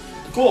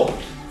 Go, to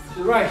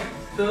the right,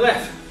 to the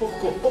left,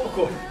 uppercut,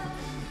 uppercut.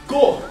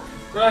 Go,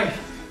 right,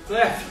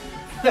 left,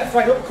 left,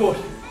 right, uppercut.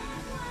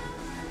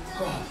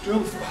 Oh,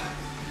 drill,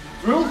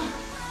 drill.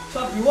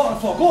 Something you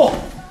want for, go.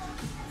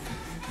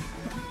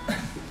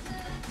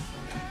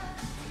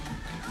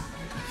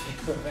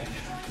 Perfect.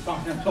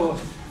 Back them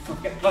toes.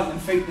 Don't get planting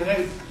feet in the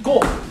leg. Go.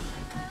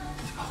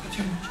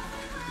 Too much.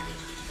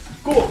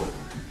 Go.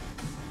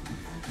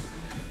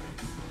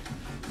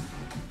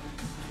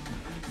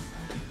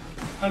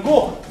 And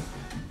go.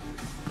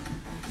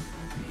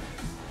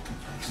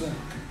 Excellent.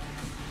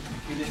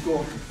 You just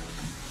go.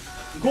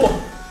 Go.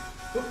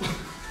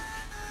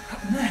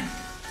 Happened there.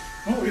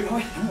 Don't worry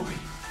about it. Don't worry.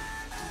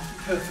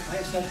 Perfect, like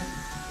I said.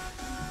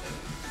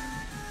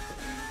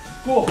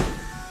 Go.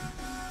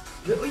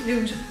 Little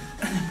use and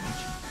then punch.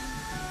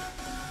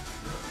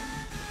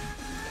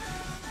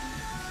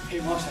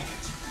 8 more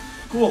seconds.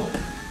 Go.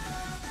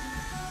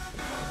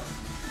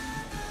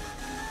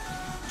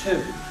 2,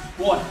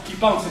 1. Keep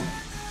bouncing.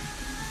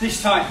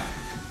 This time.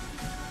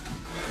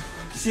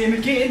 Same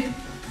again,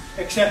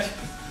 except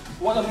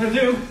what I'm going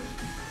to do,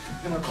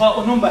 I'm going to call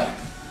out a number.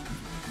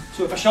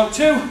 So if I shout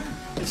 2,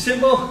 it's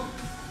simple.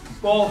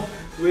 Ball,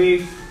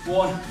 wave,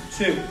 1,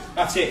 2.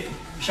 That's it. If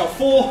you shout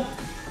 4,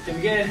 then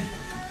again.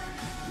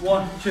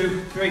 1,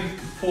 2, 3,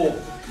 4. So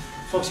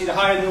obviously the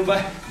higher the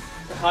number,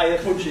 the higher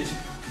the punches.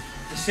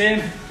 The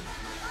same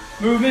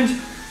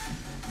movement,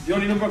 the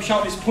only number I'm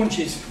shouting is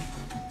punches.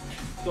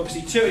 So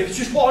obviously 2, if it's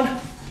just 1,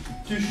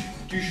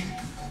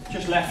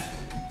 just left.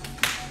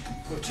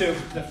 Or 2,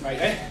 left, right,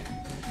 eh?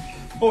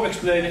 Over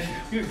explain it,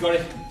 you've got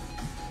it.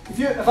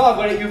 If I've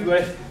got it, you've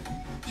got it.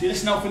 So you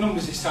listen out for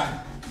numbers this time.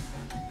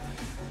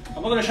 I'm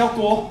not going to shout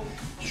go,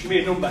 just give me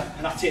a number,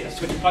 and that's it. That's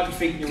when you plant your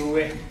feet and you're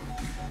away.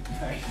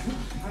 Right,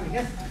 and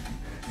again.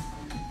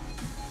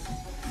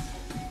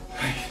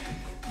 Right.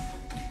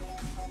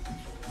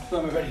 So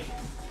we're ready.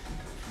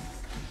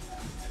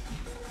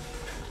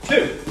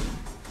 2.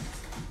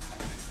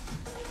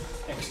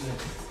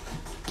 Excellent.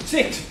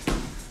 6.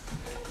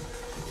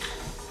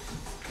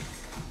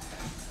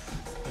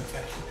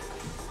 Perfect.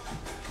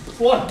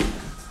 1.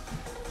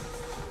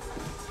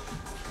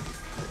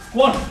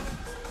 1.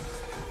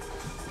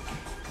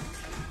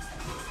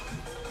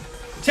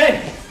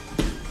 10.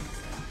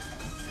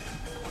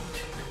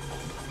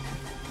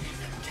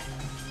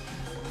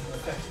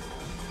 Perfect.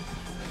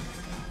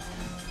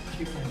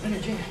 Keep your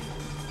energy.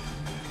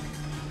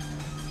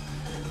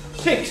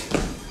 6.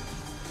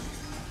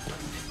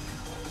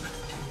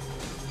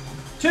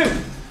 2.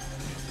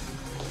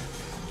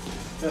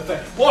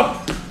 Perfect. 1.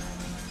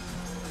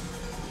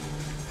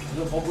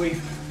 Little bob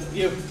weave. Little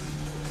you.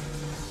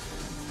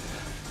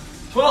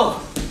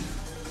 12.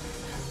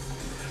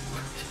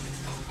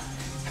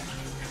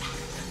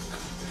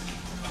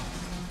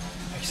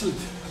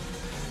 Excellent.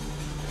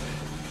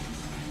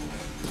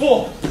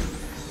 4.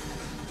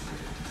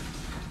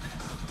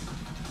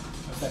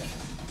 Perfect.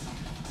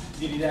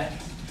 Nearly there.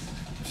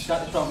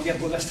 Start the 12 again,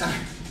 but less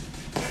time.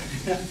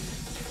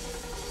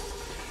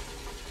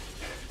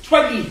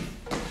 20.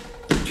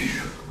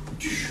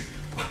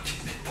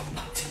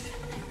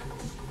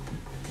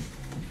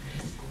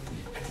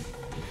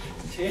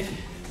 That's it.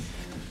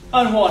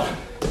 And 1.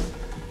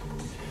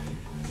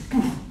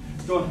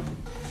 Done.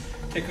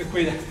 Take a quick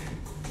breather.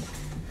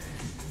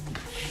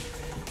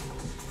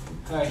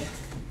 Right.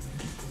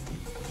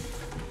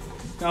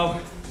 Now,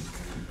 I'm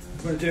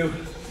going to do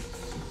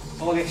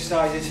all the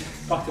exercises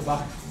back to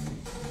back.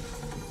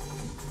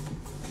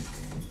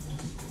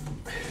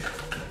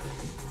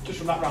 Just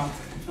from that round,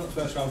 not the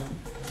first round.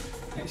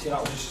 Next year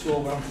that was just a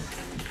slow round.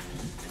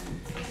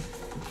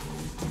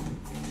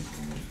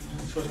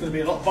 So it's going to be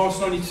a lot of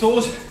bouncing on your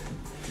toes.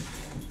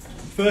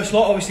 First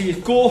lot obviously is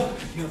go, you're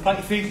going to plant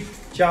your feet,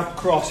 jab,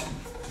 cross.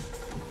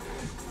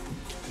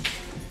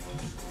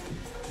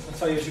 That's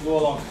how you should go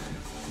along.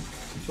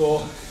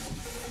 So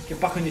get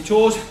back on your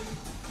toes,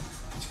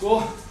 let's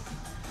go.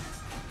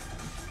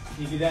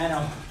 You'll be there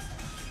now,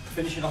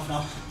 finishing off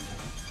now.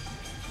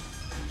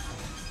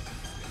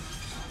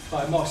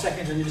 5 more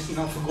seconds and you're listening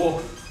out for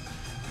go.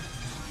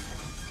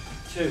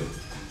 2,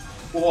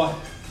 1,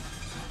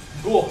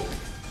 go.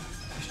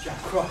 Just jab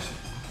cross.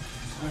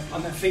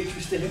 And then feet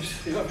twist the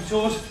hips, pick up your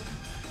toes.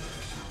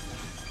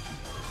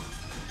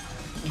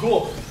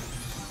 Go.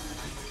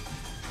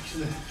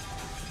 Excellent.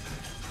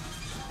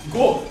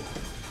 Go.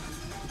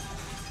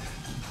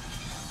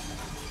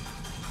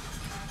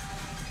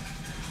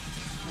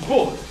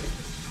 Go.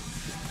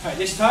 Right,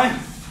 this time,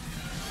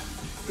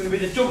 it's going to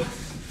be the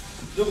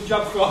double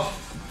jab cross.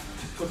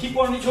 So keep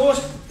one on your toes,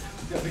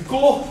 you have to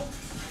go,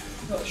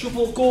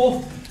 shuffle, go,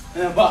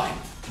 and then back.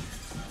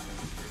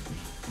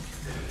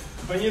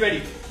 When you're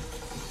ready,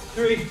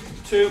 3,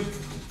 2,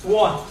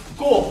 1,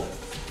 go.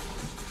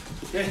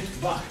 Okay,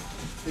 back,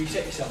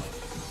 reset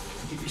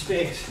yourself, keep your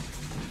space.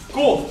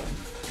 Go.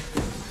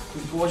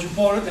 Towards your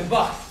opponent, then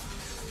back.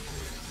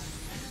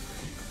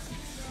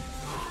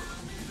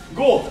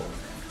 Go.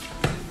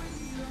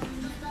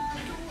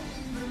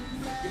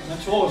 Keep on the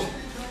toes.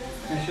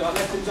 Make sure that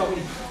leg comes out with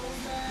you.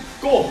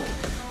 Go.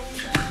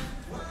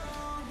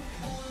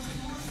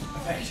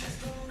 Perfect.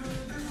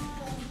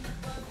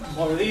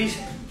 More of these.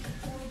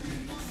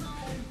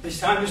 This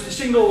time just a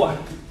single one.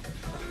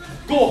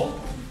 Go.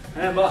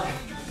 And then back.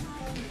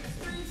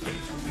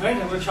 Right, then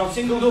we're going to shout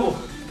single, double.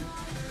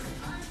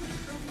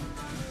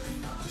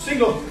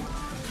 Single.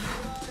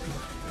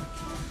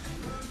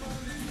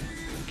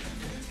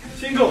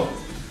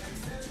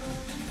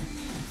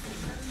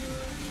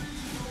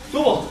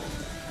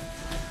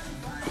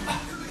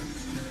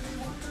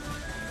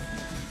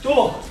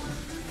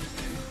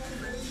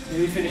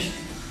 finish.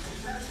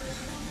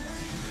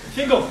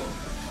 Single.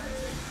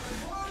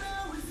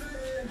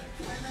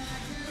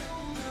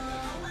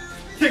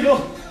 Single.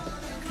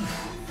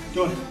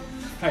 Done.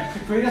 Okay,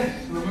 quick breather,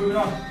 and we're moving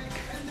on.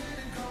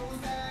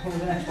 On to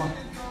the next one.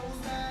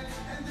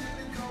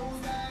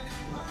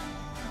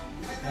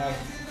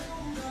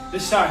 Right.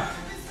 This time,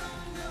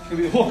 it's going to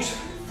be the hooks.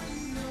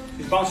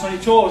 You bounce on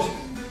your toes.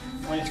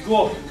 When it's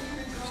go,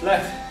 it's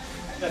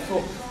left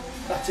hook.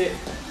 That's it.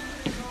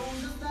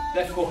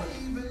 Left hook.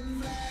 And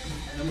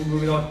then we'll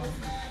move it on.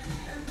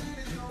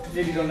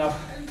 Nearly done now.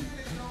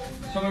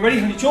 So we're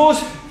ready on your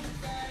toes.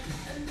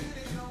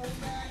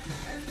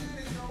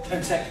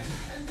 10 seconds.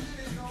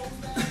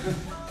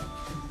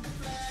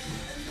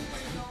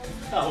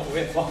 That's what we're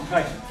waiting for.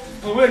 Right.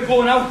 Well, we're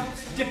going now.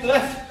 Dip the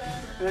left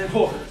and then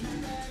hook.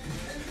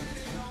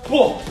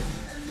 Go.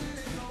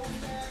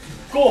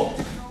 Go.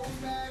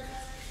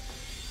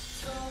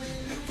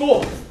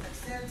 Go.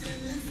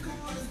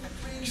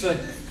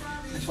 Excellent.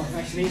 This one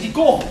nice and easy.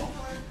 Go.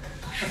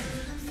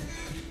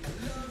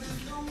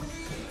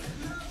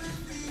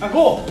 And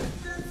go.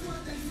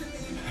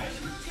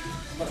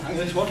 Got the hang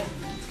of this one.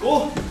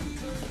 Go.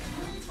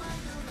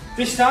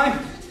 This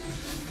time,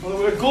 on the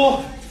word go,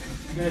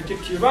 you're going to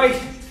dip to your right,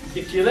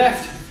 dip to your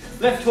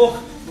left, left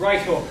hook,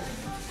 right hook.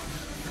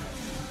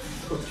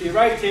 Hook to your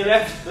right, to your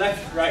left,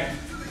 left, right.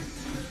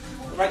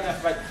 Right,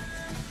 left, right.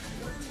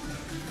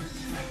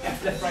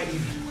 Left, left, right,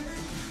 even.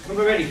 When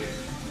we're ready.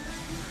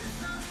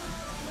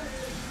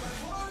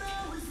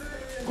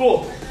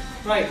 Go.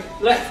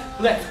 Right,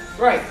 left, left,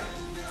 right.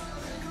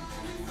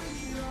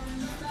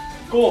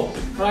 Go.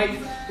 Right,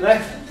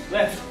 left,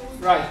 left,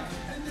 right.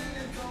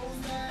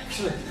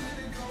 Excellent.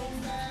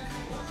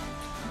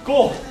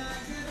 Go.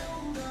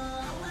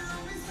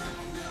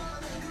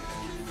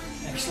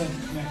 Excellent.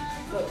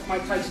 Look,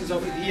 Mike Tyson's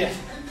over here.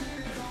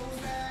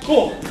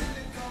 Go.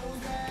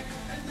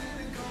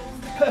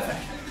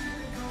 Perfect.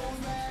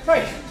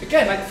 Right,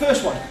 again, like the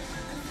first one.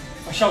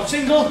 I shout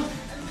single,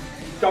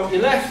 down to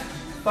your left,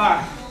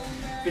 bang.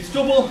 If it's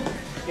double,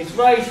 it's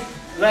right,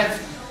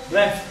 left,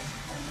 left,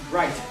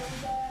 right.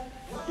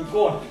 Keep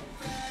going.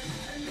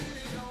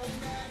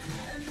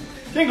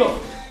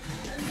 Single.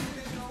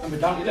 And we're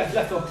down to your left,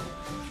 left up.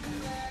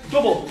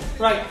 Double,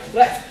 right,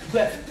 left,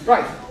 left,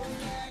 right.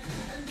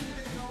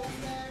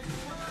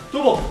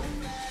 Double.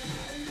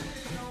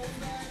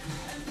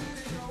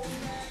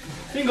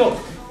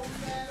 Single.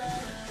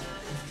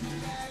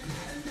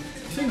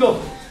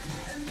 Single.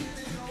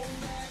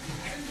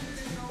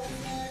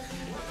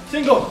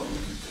 Single.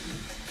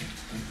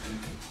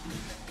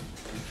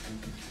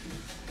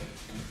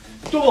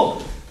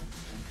 Double.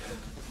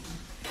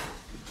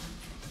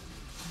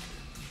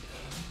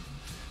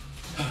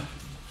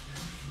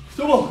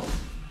 Double.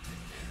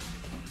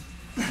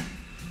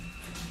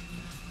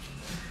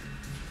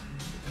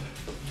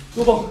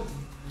 Double.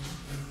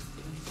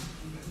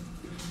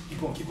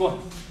 Keep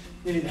going.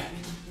 Nearly there.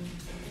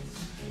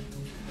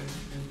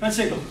 And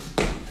single.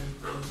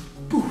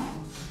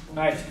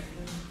 Right,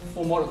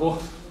 one more to go.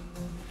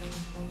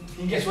 You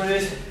can guess what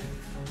it is.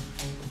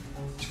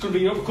 It's going to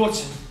be your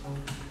uppercuts.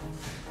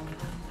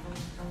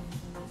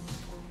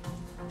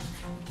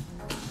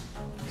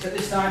 Except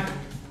this time,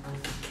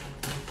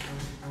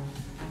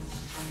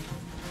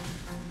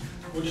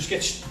 we'll just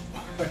get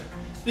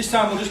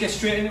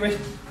straight into it.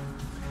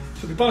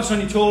 So be bouncing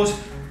on your toes.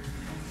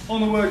 On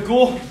the word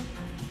go.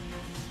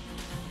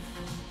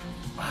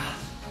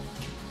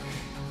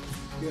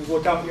 You're going to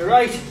go down to your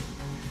right,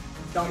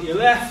 down to your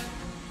left,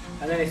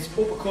 and then it's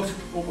uppercut,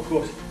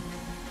 uppercut.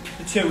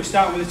 The two, we're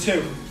starting with the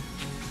two.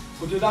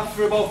 We'll do that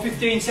for about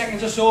 15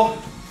 seconds or so,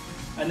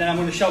 and then I'm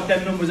going to shout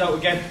them numbers out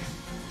again.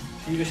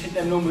 So you just hit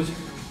them numbers.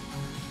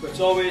 But it's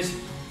always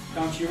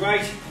down to your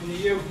right, into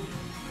you,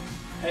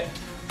 hit,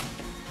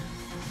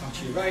 down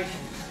to your right,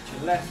 to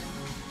your left,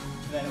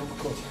 and then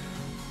uppercut.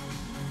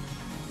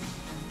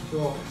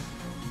 So,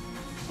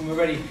 when we're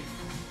ready,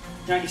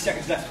 90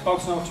 seconds left,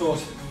 bouncing on our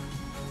toes.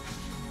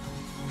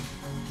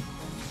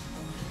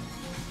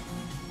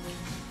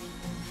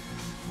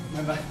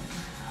 Remember,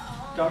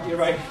 down to your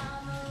right,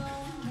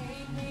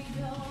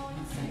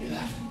 down to your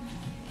left,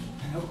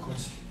 and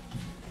upwards.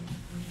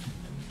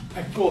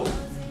 Right, go.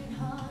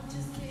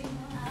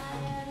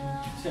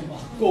 Simple,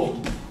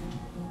 go.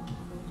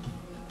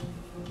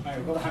 Right,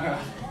 we've got the hang of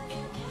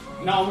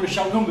that. Now I'm going to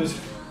shout numbers.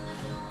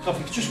 So if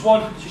it's just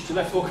one, it's just your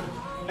left hook,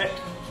 left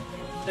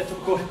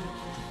uppercut,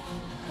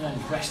 and then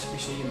the rest we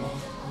see you more.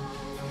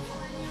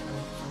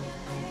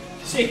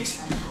 6.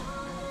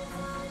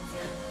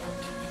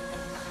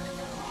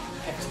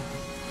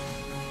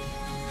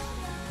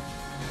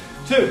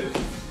 2.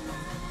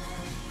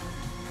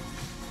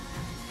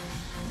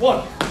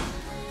 1.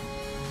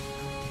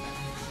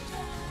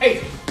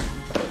 8.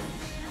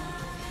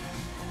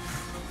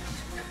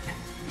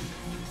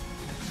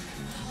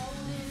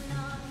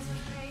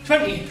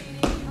 20.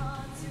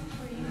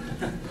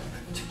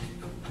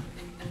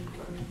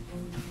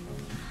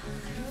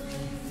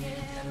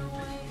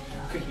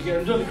 Quickly get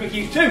them done,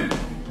 quickly 2. Right,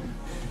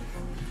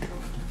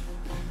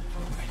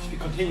 just be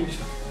continuous.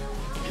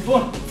 Keep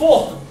on.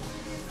 4.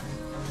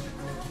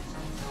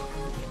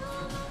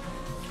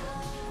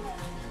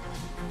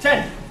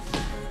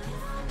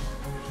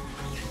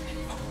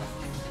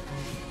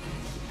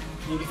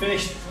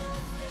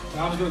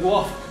 to go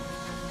off.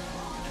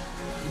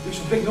 Do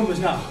some big numbers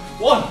now.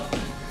 1.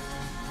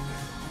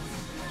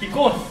 Keep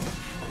going.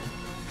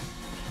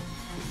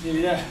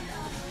 Nearly there.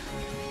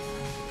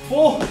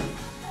 4.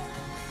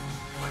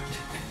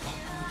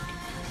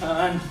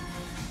 And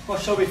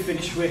what shall we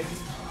finish with?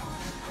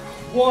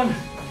 1,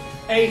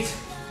 8,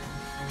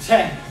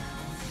 10.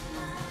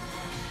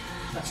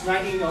 That's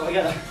 19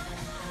 altogether.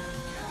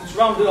 Let's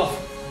round it off.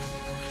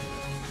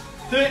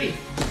 30.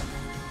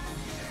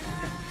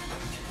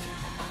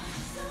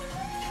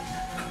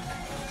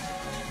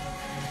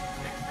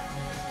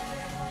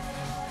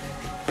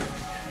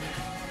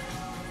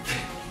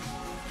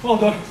 Well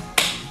done.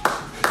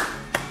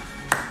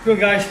 Good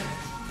guys.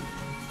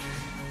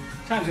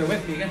 Time's going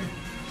with me again.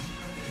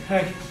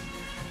 Hey,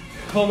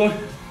 hold on.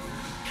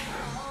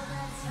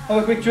 Have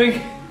a quick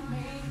drink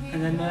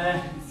and then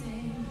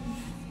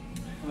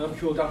I'm gonna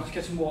cool down. Let's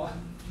get some water.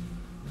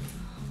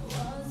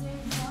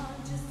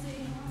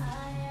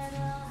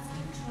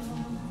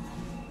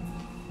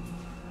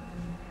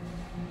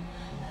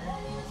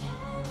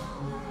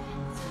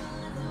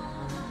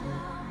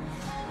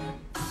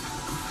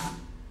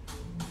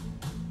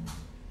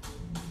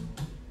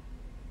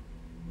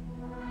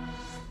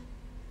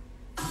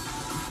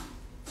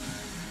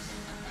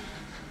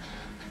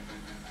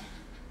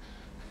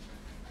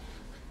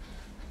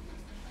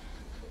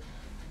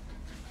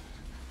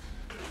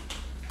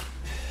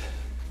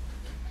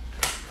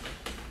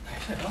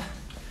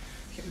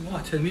 Get me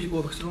water, turn the music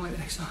over because I don't like the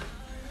next time.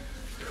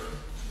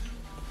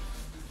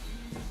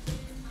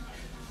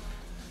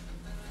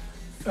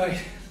 Right.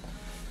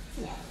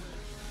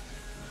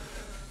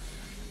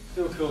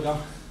 Do a cool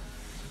down.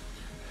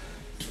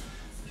 Just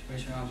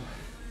raise your arms.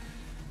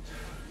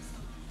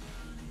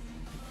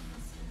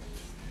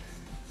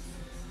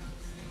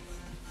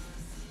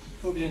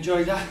 Hope you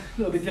enjoyed that. A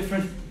little bit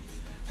different.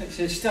 Like I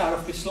said, start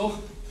off a bit slow.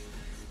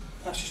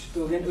 That's just to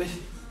build into it.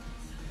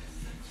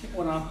 Hit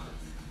one arm.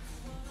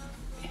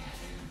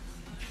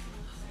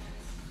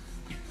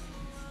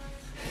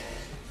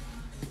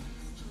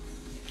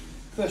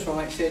 First one,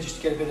 like I say, just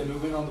to get a bit of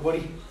movement on the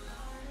body.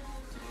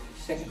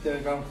 Second,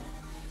 third round,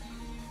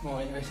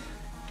 more into it.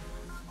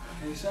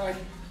 Other side.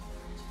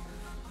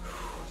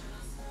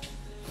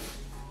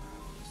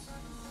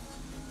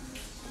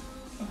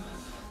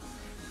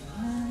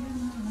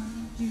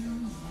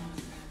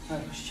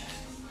 And push chest.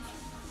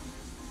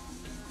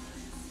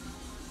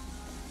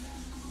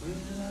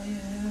 Will I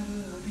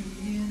ever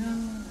be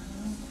enough?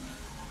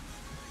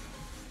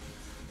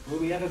 Will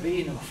we ever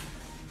be enough?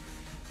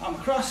 Arm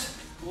across,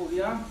 hold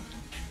the arm.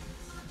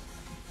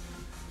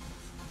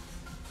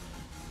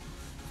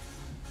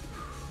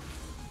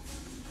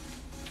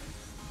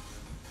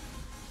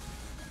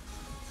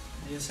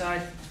 The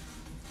inside.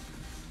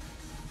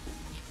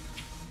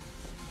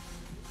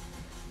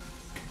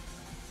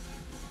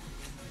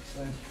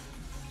 Excellent.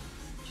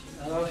 Shake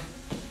that out.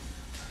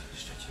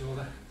 Stretch you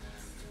over.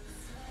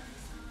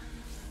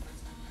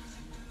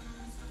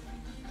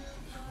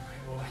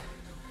 Right over.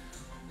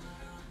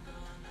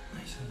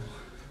 Nice and low.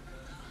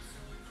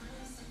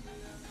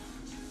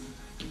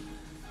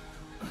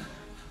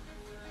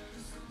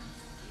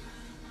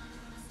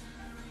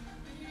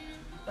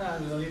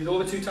 And we'll leave it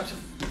over 2 taps of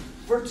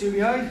front, 2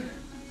 behind.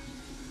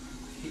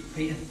 Keep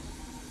repeating.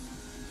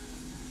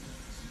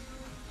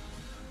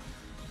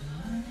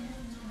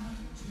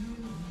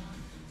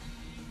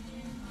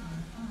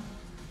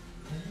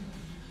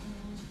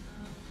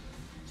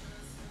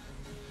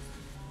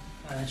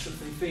 And then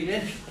shuffle your feet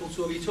in,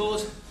 pull over your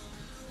toes.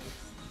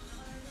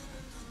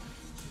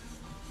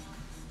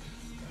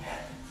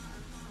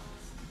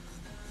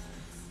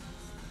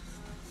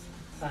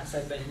 Hand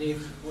side bend your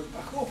knee, work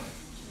back up.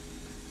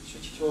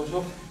 Switch your toes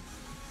up.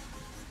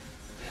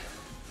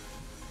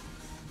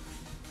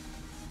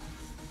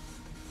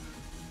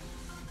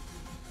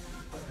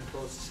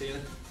 Towards the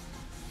ceiling.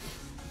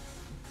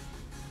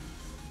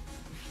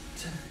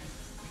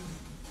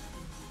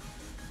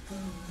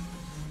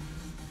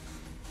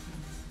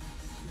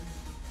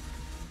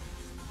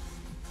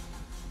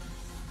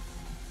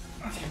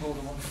 I think hold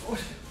on one foot,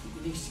 keep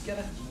your knees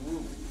together.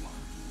 Whoa.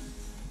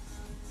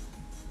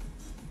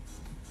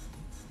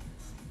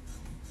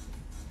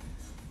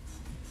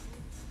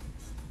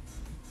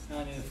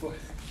 And the other foot.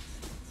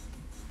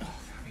 Oh,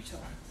 can't reach that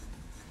one.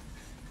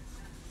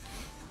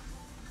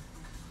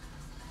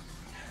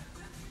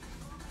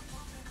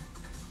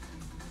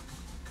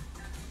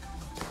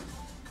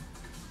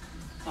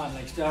 And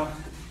legs down,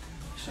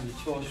 just on your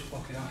toes,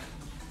 walk it out.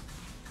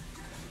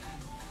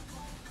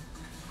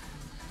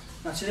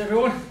 That's it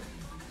everyone.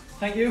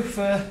 Thank you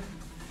for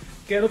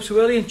getting up so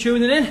early and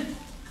tuning in.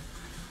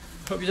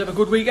 Hope you have a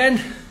good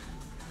weekend.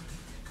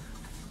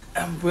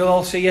 And we'll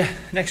all see you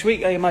next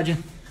week, I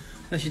imagine.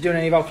 Unless you're doing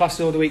any of our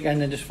classes over the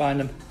weekend, then just find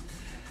them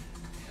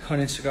on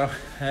Instagram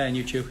and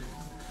YouTube.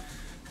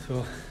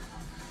 So,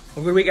 have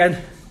a good weekend.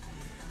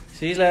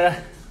 See you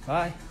later.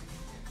 Bye.